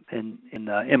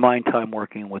in my time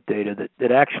working with data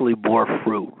that actually bore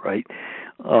fruit, right?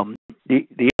 The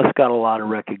analyst got a lot of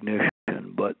recognition,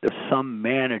 but there's some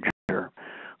manager,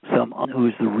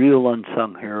 who's the real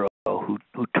unsung hero, who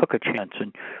took a chance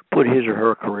and put his or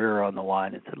her career on the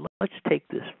line and said, let's take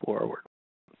this forward.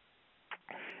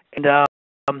 And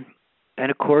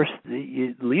of course,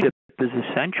 the leadership is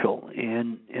essential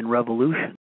in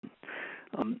revolution.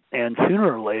 And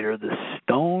sooner or later, the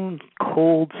stone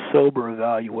cold, sober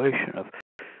evaluation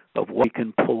of what you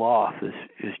can pull off is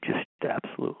just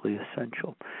absolutely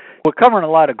essential. We're covering a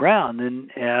lot of ground, and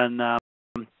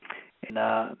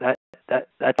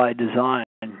that's by design.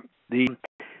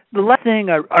 The last thing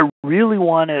I really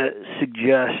want to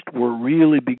suggest we're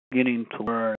really beginning to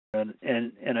learn,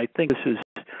 and I think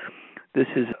this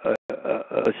is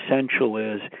essential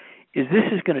is this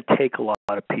is going to take a lot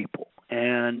of people,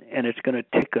 and it's going to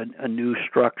take a new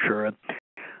structure.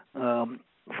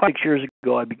 5 years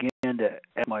ago, I began to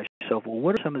ask myself, well,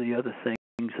 what are some of the other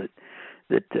things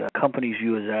that companies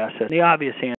use as assets? And the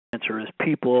obvious answer is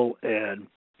people and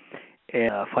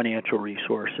financial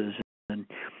resources,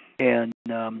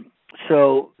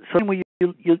 so when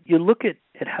you look at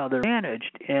how they're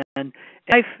managed and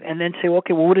then say,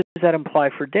 okay, well, what does that imply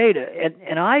for data?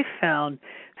 And I found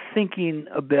thinking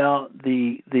about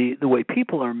the way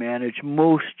people are managed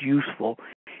most useful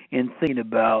in thinking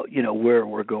about where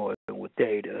we're going with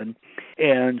data,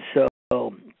 and so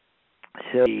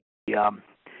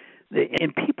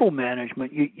in people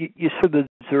management, you sort of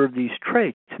observe these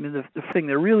traits. I mean, the thing,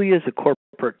 there really is a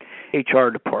corporate HR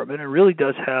department. It really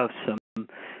does have some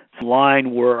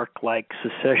line work like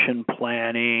succession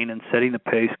planning and setting the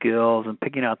pay scales and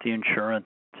picking out the insurance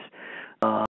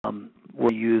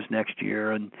we'll use next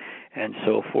year and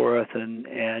so forth. And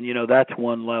that's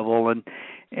one level. And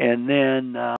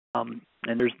then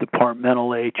and there's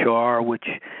departmental HR, which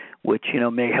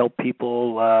may help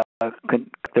people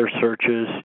conduct their searches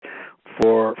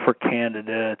for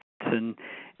candidates and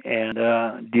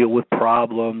deal with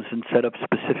problems and set up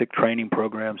specific training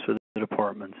programs for the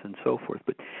departments and so forth.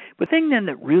 But the thing then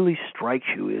that really strikes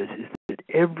you is that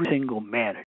every single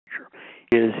manager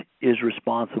is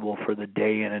responsible for the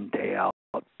day in and day out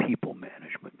people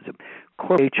management. So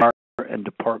corporate HR and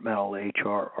departmental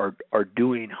HR are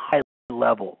doing high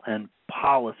level and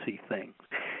policy things,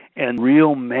 and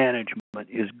real management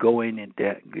is going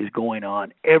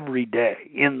on every day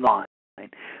in line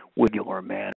with your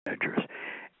managers.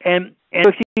 And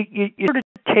if you sort of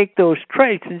take those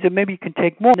traits and say maybe you can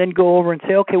take more, and then go over and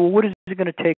say, okay, well, what is it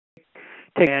going to take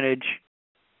to manage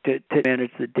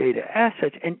the data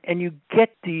assets? And you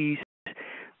get the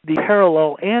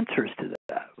parallel answers to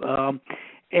that.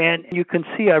 And you can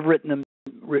see I've written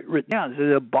down.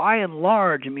 So by and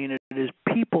large, I mean, it is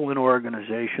people in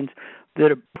organizations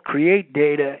that create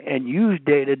data and use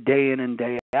data day in and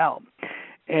day out.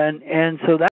 And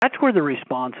so that's where the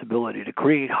responsibility to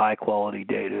create high quality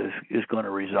data is going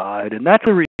to reside, and that's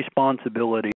the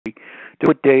responsibility to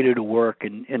put data to work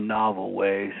in novel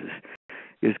ways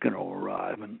is going to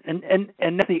arrive, and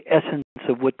that's the essence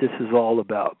of what this is all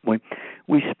about.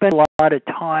 We spend a lot of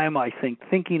time, I think,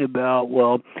 thinking about,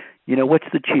 well, what's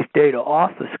the chief data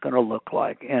office going to look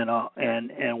like, and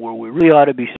where we really ought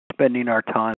to be spending our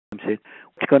time saying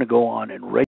what's going to go on in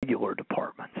regular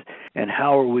departments, and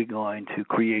how are we going to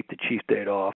create the chief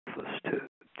data office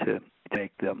to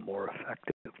make them more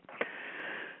effective.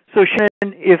 So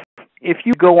Shannon, if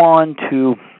you go on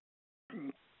to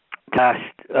last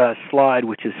slide,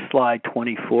 which is slide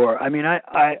 24. I mean,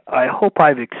 I hope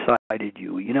I've excited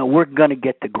you. We're going to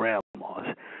get to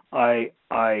grandmas. I'm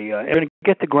going to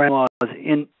get to grandmas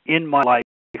in my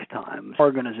lifetime.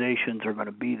 Organizations are going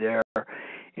to be there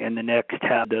in the next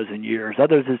half dozen years.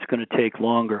 Others, it's going to take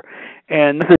longer.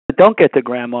 And if we don't get to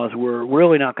grandmas, we're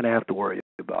really not going to have to worry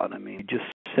about. I mean, it just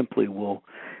simply will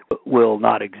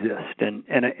not exist. And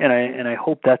I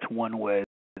hope that's one way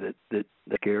that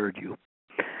scared you.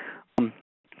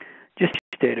 Just to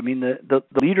state, I mean, the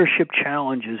leadership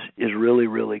challenge is really,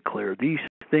 really clear. These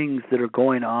things that are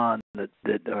going on,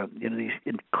 these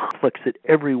conflicts that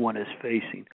everyone is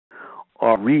facing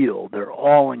are real. They're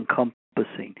all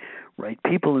encompassing, right?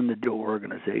 People in the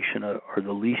organization are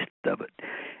the least of it,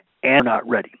 and not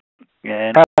ready.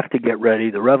 And we have to get ready.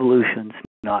 The revolution's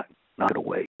not going to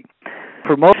wait.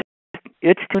 For most,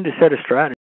 it's time to set a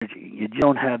strategy. You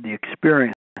don't have the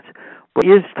experience. But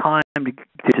it is time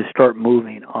to start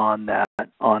moving on that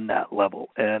level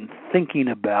and thinking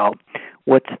about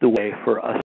what's the way for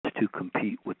us to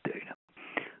compete with data.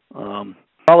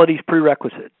 Quality is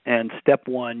prerequisite, and step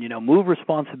one, move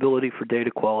responsibility for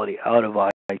data quality out of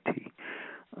IT.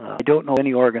 I don't know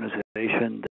any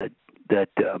organization that did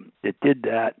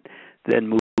that, then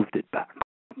moved it back.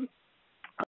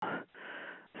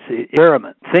 See,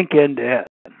 experiment, think end to end,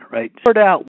 right? Sort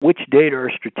out which data are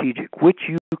strategic, which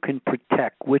you can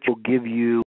protect, which will give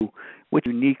you, which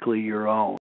uniquely your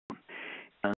own,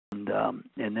 and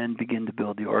then begin to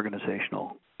build the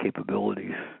organizational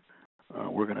capabilities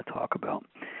we're going to talk about.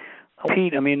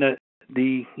 Pete, I mean, if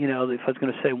I was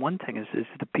going to say one thing is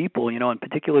the people, and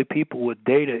particularly people with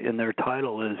data in their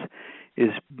title is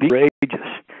be courageous.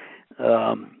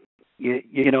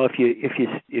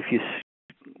 If you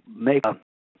make a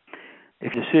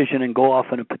decision and go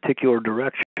off in a particular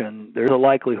direction, there's a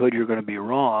likelihood you're going to be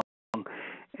wrong,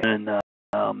 and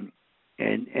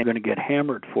you're going to get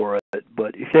hammered for it.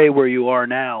 But if you stay where you are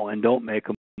now and don't make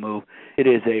a move, it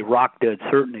is a rock dead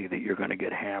certainty that you're going to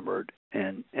get hammered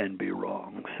and be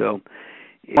wrong. So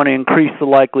you want to increase the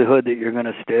likelihood that you're going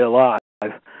to stay alive.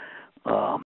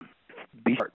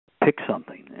 Pick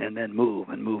something and then move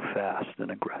fast and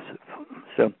aggressive.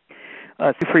 So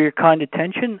thank you for your kind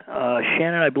attention.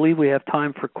 Shannon, I believe we have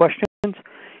time for questions,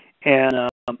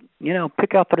 and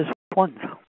pick out this one.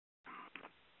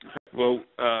 Well,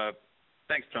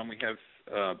 thanks, Tom. We have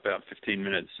about 15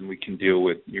 minutes, and we can deal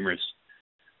with numerous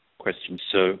questions.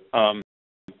 So I'm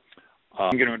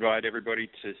going to invite everybody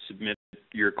to submit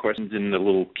your questions in the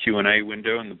little Q&A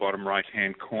window in the bottom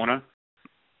right-hand corner.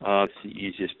 It's the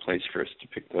easiest place for us to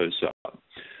pick those up.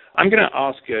 I'm going to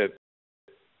ask a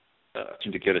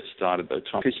question to get us started, though,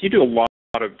 Tom, because you do a lot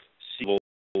of civil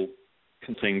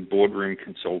consulting, boardroom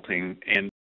consulting, and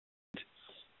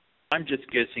I'm just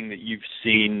guessing that you've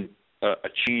seen a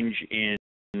change in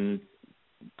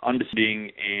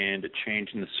understanding and a change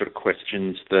in the sort of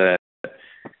questions that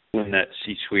people in that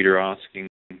C-suite are asking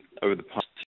over the past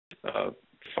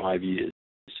 5 years.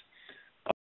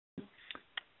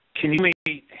 Can you tell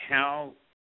me how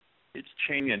it's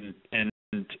changing, and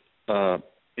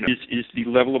is the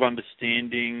level of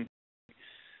understanding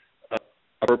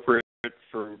appropriate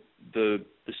for the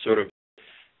sort of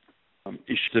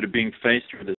issues that are being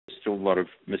faced, or there's still a lot of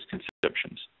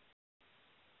misconceptions?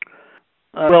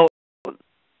 Well,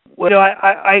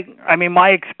 I mean, my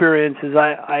experience is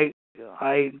I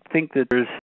think that there's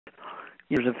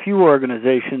a few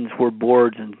organizations where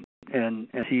boards and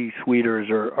C-suiters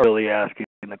are really asking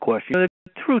the question. The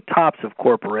true tops of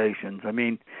corporations, I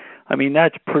mean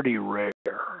that's pretty rare.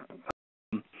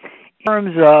 In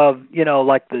terms of,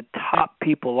 like the top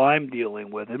people I'm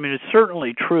dealing with, I mean, it's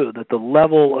certainly true that the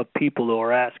level of people who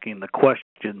are asking the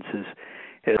questions has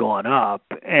gone up,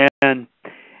 and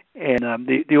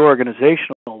the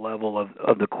organizational level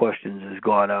of the questions has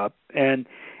gone up, and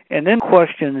then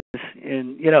questions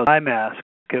I'm asked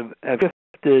have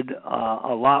shifted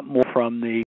a lot more from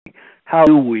the how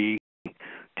do we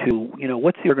to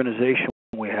what's the organization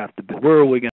we have to build, where are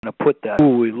we going to put that,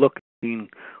 who are we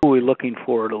looking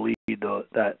for to lead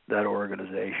that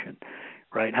organization,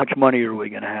 right? How much money are we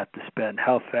going to have to spend?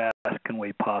 How fast can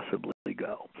we possibly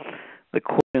go? The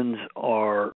questions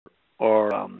are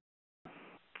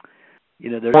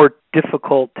they're more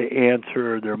difficult to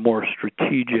answer. They're more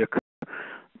strategic.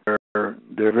 They're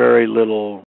very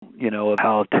little, of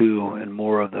how to and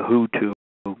more of the who to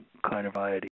kind of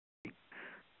variety. Does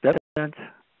that make sense?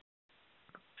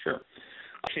 Sure.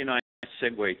 Actually, a nice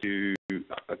segue to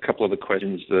a couple of the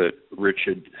questions that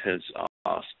Richard has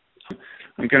asked.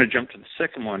 I'm going to jump to the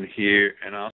second one here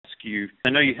and ask you, I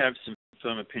know you have some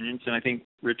firm opinions, and I think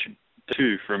Richard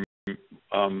too, from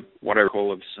what I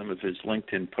recall of some of his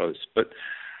LinkedIn posts. But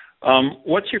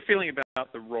what's your feeling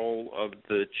about the role of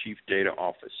the Chief Data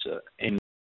Officer? And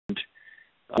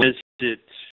is it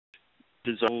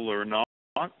desirable or not?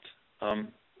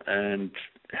 And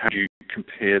how do you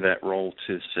compare that role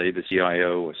to, say, the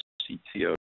CIO or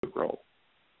CTO role?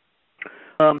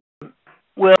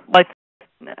 Well, I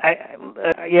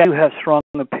do have strong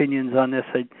opinions on this.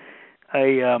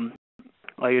 I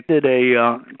did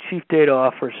a Chief Data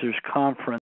Officers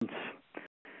Conference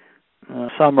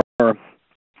summer,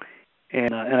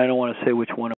 and I don't want to say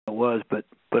which one it was, but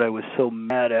I was so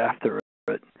mad after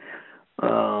it.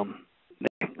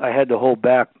 I had to hold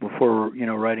back before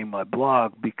writing my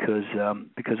blog because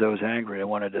I was angry. I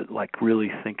wanted to really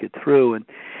think it through, and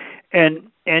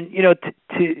in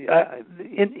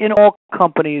all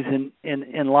companies and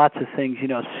in lots of things,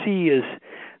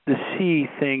 the C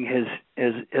thing has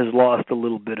lost a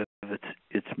little bit of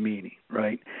its meaning,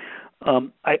 right?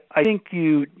 I think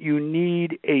you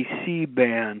need a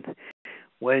C-band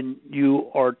when you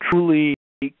are truly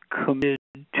committed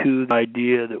to the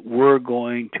idea that we're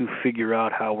going to figure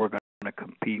out how we're going to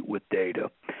compete with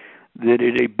data, that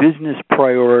it is a business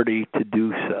priority to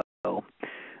do so,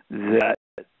 that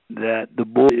the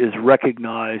board is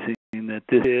recognizing that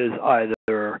this is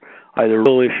either a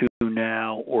real issue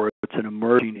now or it's an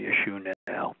emerging issue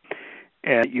now,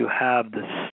 and you have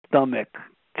the stomach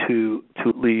to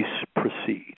at least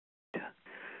proceed.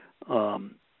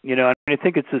 I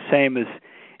think it's the same as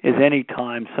any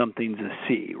time something's a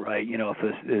C, right? If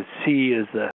a C is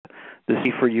the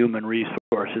C for human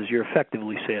resources, you're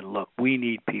effectively saying, look, we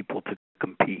need people to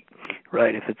compete,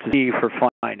 right? If it's a C for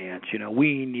finance,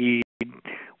 we need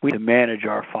to manage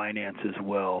our finances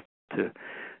well to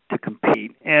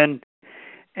compete. And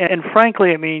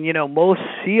frankly, most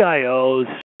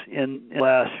CIOs in the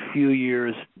last few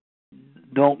years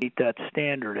don't meet that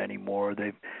standard anymore.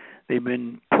 They've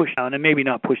been pushed down, and maybe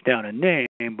not pushed down in name,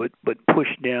 but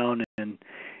pushed down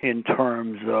in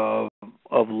terms of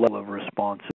level of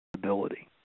responsibility.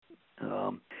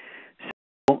 So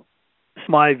it's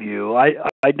my view.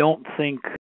 I don't think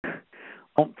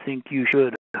you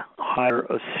should hire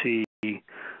a C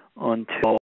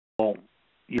until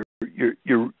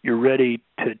you're ready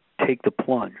to take the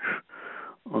plunge.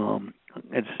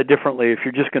 And said differently, if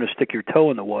you're just going to stick your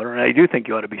toe in the water, and I do think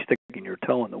you ought to be sticking your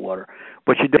toe in the water,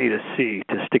 but you don't need a C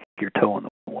to stick your toe in the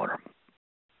water.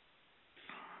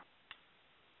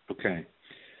 Okay.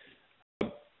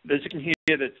 There's a question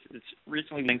here that's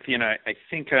reasonably lengthy, and I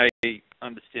think I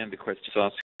understand the question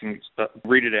it's asking.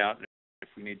 Read it out, and if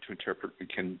we need to interpret, we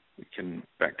can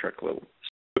backtrack a little.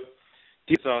 So,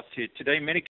 Dean's asked here, today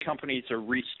many companies are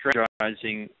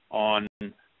re-strategizing on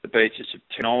the basis of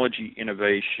technology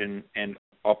innovation and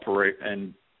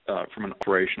from an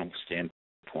operational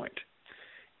standpoint.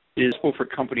 It is possible for a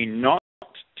company not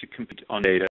to compete on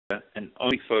data and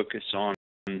only focus on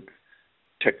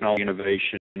technology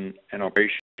innovation and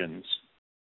operations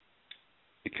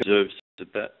because of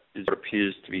that is what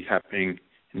appears to be happening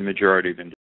in the majority of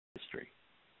industry.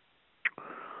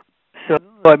 So,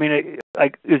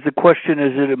 is the question,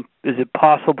 is it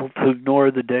possible to ignore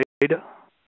the data?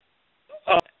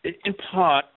 In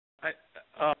part,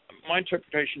 my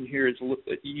interpretation here is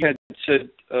you had said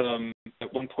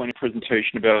at one point in the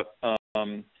presentation about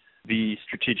the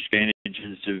strategic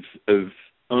advantages of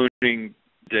owning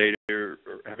data or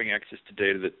having access to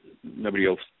data that nobody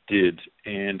else did.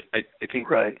 And I think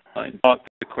right. In part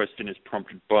the question is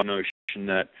prompted by the notion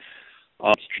that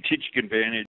strategic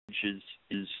advantage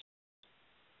is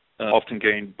often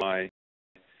gained by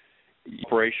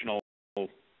operational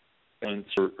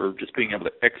or just being able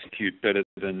to execute better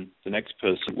than the next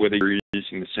person, whether you're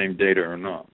using the same data or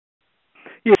not.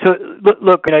 Yeah, so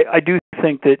look, I do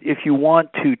think that if you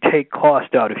want to take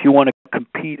cost out, if you want to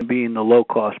compete in being the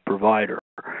low-cost provider,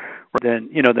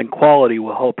 then quality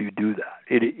will help you do that.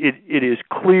 It is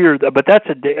clear that, but that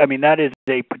is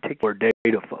a particular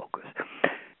data focus.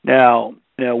 Now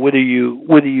whether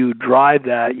you drive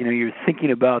that, you're thinking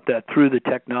about that through the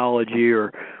technology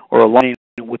or aligning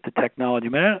with the technology.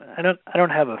 I don't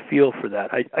have a feel for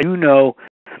that. I do know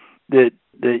that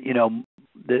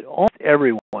almost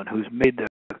everyone who's made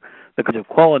the kinds of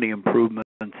quality improvements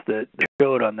that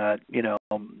showed on that,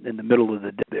 in the middle of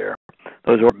the day there,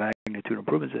 those are magnitude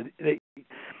improvements. They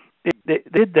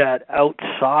did that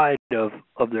outside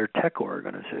of their tech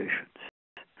organizations.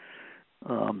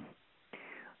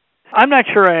 I'm not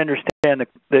sure I understand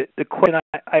the question.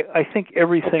 I think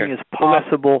everything is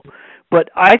possible, but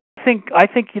I think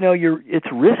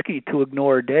it's risky to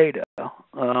ignore data.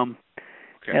 And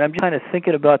I'm just kind of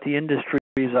thinking about the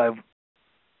industries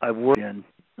I've worked in.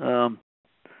 Them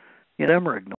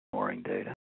are ignoring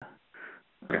data.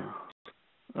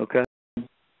 Okay.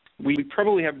 We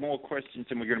probably have more questions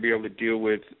than we're going to be able to deal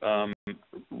with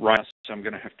right now, so I'm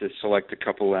going to have to select a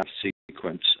couple out of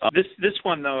sequence. This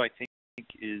one, though, I think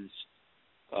is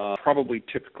probably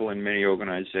typical in many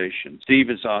organizations. Steve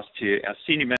has asked here, our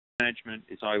senior management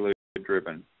is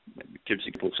silo-driven. It gives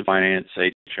examples of finance,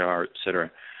 HR, etc.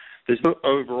 There's no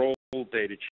overall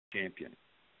data champion.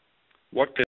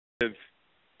 What kind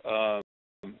of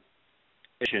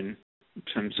in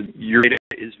terms of your data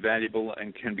is valuable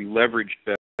and can be leveraged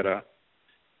better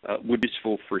would be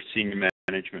useful for senior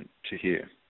management to hear?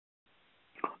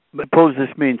 But suppose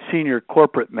this means senior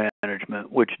corporate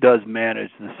management, which does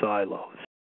manage the silos.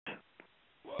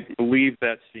 I believe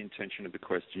that's the intention of the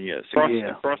question, yes.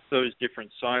 Across those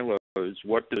different silos,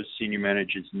 what do senior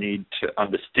managers need to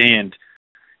understand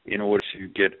in order to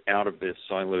get out of their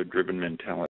silo-driven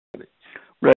mentality?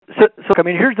 Right. So I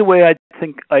mean, here's the way I'd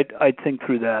think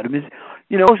through that. I mean,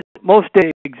 most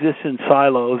data exists in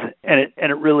silos, and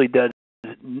it really does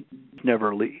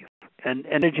never leave. And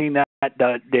managing that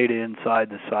data inside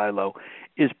the silo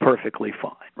is perfectly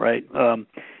fine, right?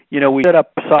 We set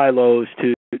up silos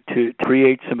to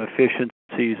create some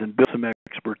efficiencies and build some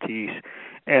expertise,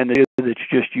 and the data that's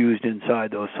just used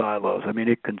inside those silos, I mean,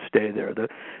 it can stay there.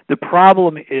 The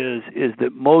problem is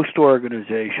that most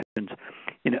organizations,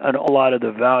 and a lot of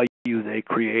the value they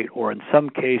create, or in some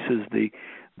cases the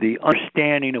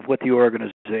understanding of what the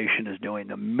organization is doing,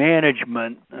 the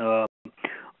management of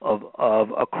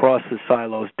across the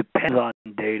silos depends on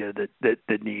data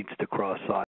that needs to cross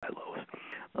silos.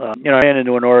 I ran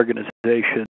into an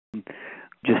organization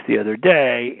just the other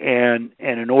day, and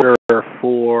in order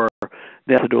for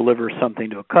them to deliver something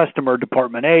to a customer,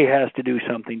 Department A has to do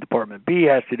something, Department B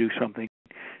has to do something,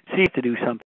 C has to do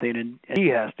something, and D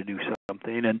has to do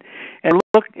something, and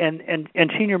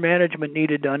senior management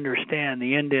needed to understand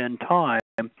the end-to-end time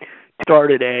to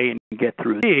start at A and get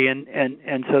through D,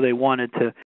 and so they wanted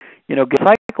to get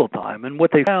cycle time. And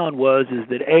what they found is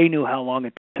that A knew how long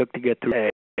it took to get through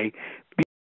A, B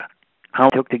how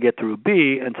long it took to get through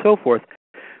B, and so forth.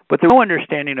 But there was no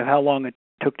understanding of how long it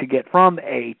took to get from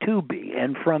A to B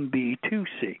and from B to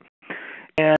C.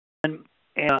 And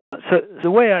so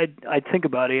the way I'd think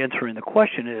about answering the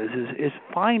question is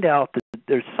find out that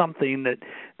there's something that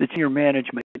senior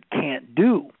management can't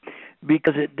do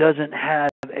because it doesn't have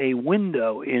a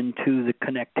window into the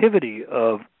connectivity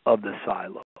of the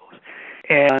silos.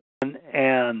 And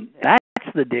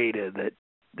that's the data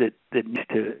that needs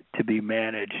to be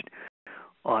managed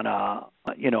on a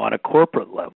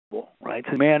corporate level, right?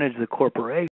 To manage the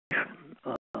corporation,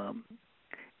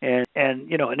 and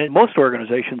in most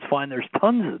organizations find there's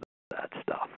tons of that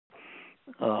stuff.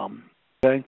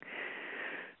 Okay.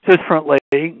 So differently,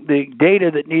 the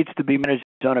data that needs to be managed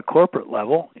on a corporate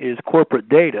level is corporate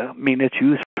data. I mean, it's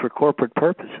used for corporate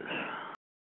purposes.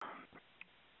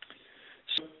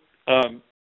 So,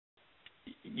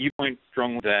 you point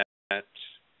strongly that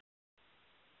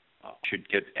should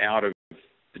get out of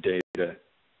the data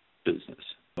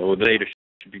business, or the data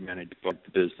should be managed by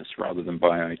the business rather than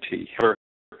by IT. However,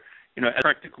 as a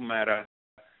practical matter,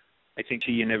 I think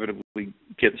he inevitably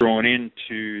gets drawn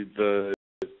into the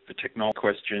technology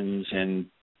questions and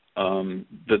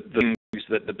the things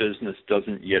that the business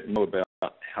doesn't yet know about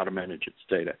how to manage its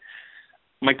data.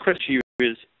 My question to you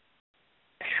is,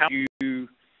 how do you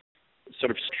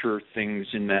sort of structure things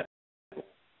in that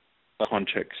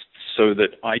context so that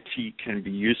IT can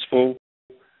be useful,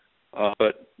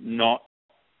 but not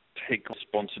take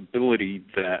responsibility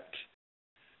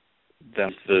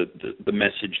that's the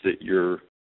message that you're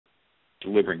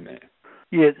delivering there?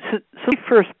 Yeah, so let me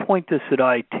first point this at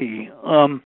IT.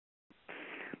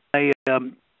 I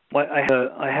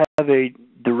have a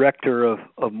director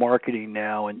of marketing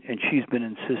now, and she's been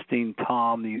insisting,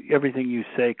 Tom, everything you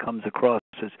say comes across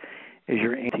as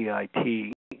you're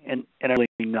anti-IT, and I'm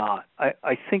really not.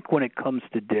 I think when it comes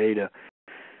to data,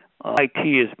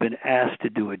 IT has been asked to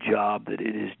do a job that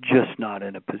it is just not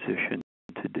in a position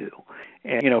to do.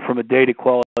 And from a data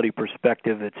quality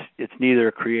perspective, it's neither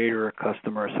a creator or a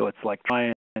customer, so it's like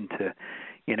trying to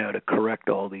correct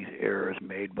all these errors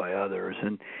made by others.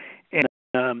 And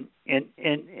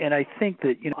I think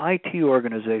that IT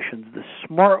organizations, the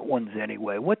smart ones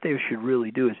anyway, what they should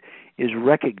really do is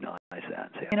recognize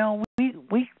that and say,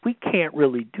 we can't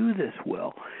really do this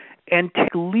well, and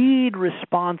take lead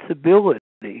responsibility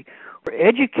for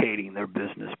educating their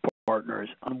business partners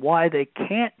on why they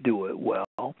can't do it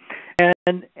well, and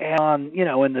in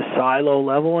the silo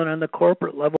level and on the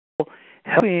corporate level,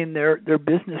 helping their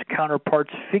business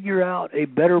counterparts figure out a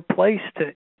better place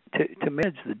to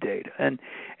manage the data, and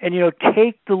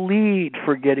take the lead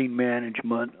for getting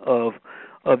management of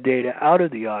data out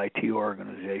of the IT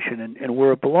organization and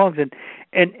where it belongs,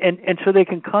 and so they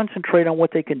can concentrate on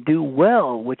what they can do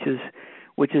well, which is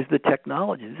the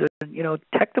technologies.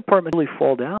 Tech departments really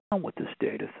fall down with this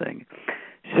data thing.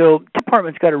 So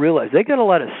departments got to realize they got a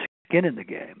lot of skin in the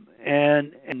game,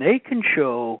 and they can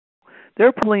show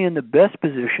they're probably in the best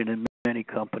position in many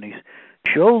companies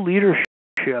to show leadership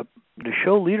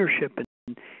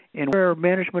in where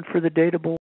management for the data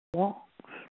belongs. Well,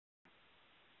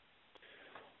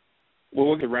 we're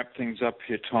going to wrap things up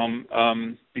here, Tom.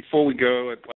 Before we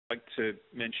go, I'd like to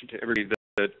mention to everybody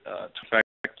that Fact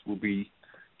will be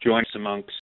joining us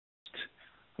amongst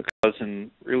a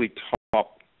dozen really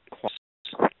top-class,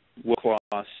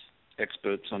 world-class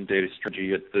experts on data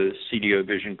strategy at the CDO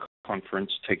Vision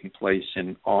Conference taking place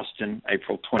in Austin,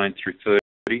 April 29th through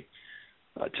 30.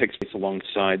 It takes place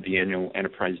alongside the annual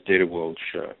Enterprise Data World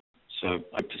Show. So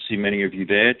I hope to see many of you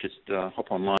there. Just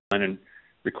hop online and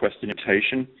request an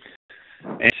invitation.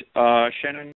 And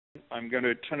Shannon, I'm going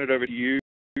to turn it over to you.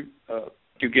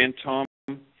 Again, Tom,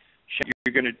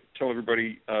 you're going to tell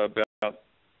everybody about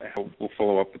how we'll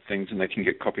follow up with things and they can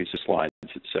get copies of slides,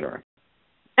 etc.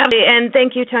 And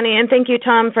thank you, Tony, and thank you,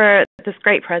 Tom, for this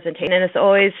great presentation. And as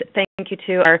always, thank you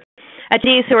to our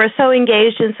attendees who are so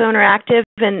engaged and so interactive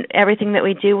in everything that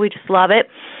we do. We just love it.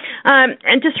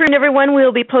 And just to remind everyone, we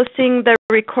will be posting the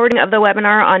recording of the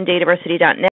webinar on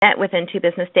dataversity.net within 2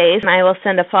 business days. And I will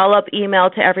send a follow-up email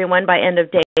to everyone by end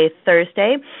of day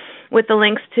Thursday with the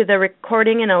links to the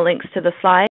recording and the links to the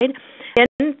slide. And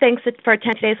thanks for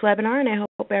attending today's webinar, and I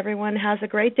hope everyone has a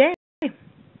great day. Thank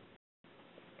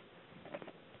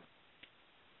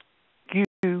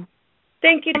you.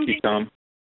 Thank you. Thank you, Tom.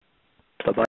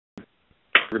 Bye-bye.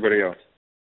 Everybody else.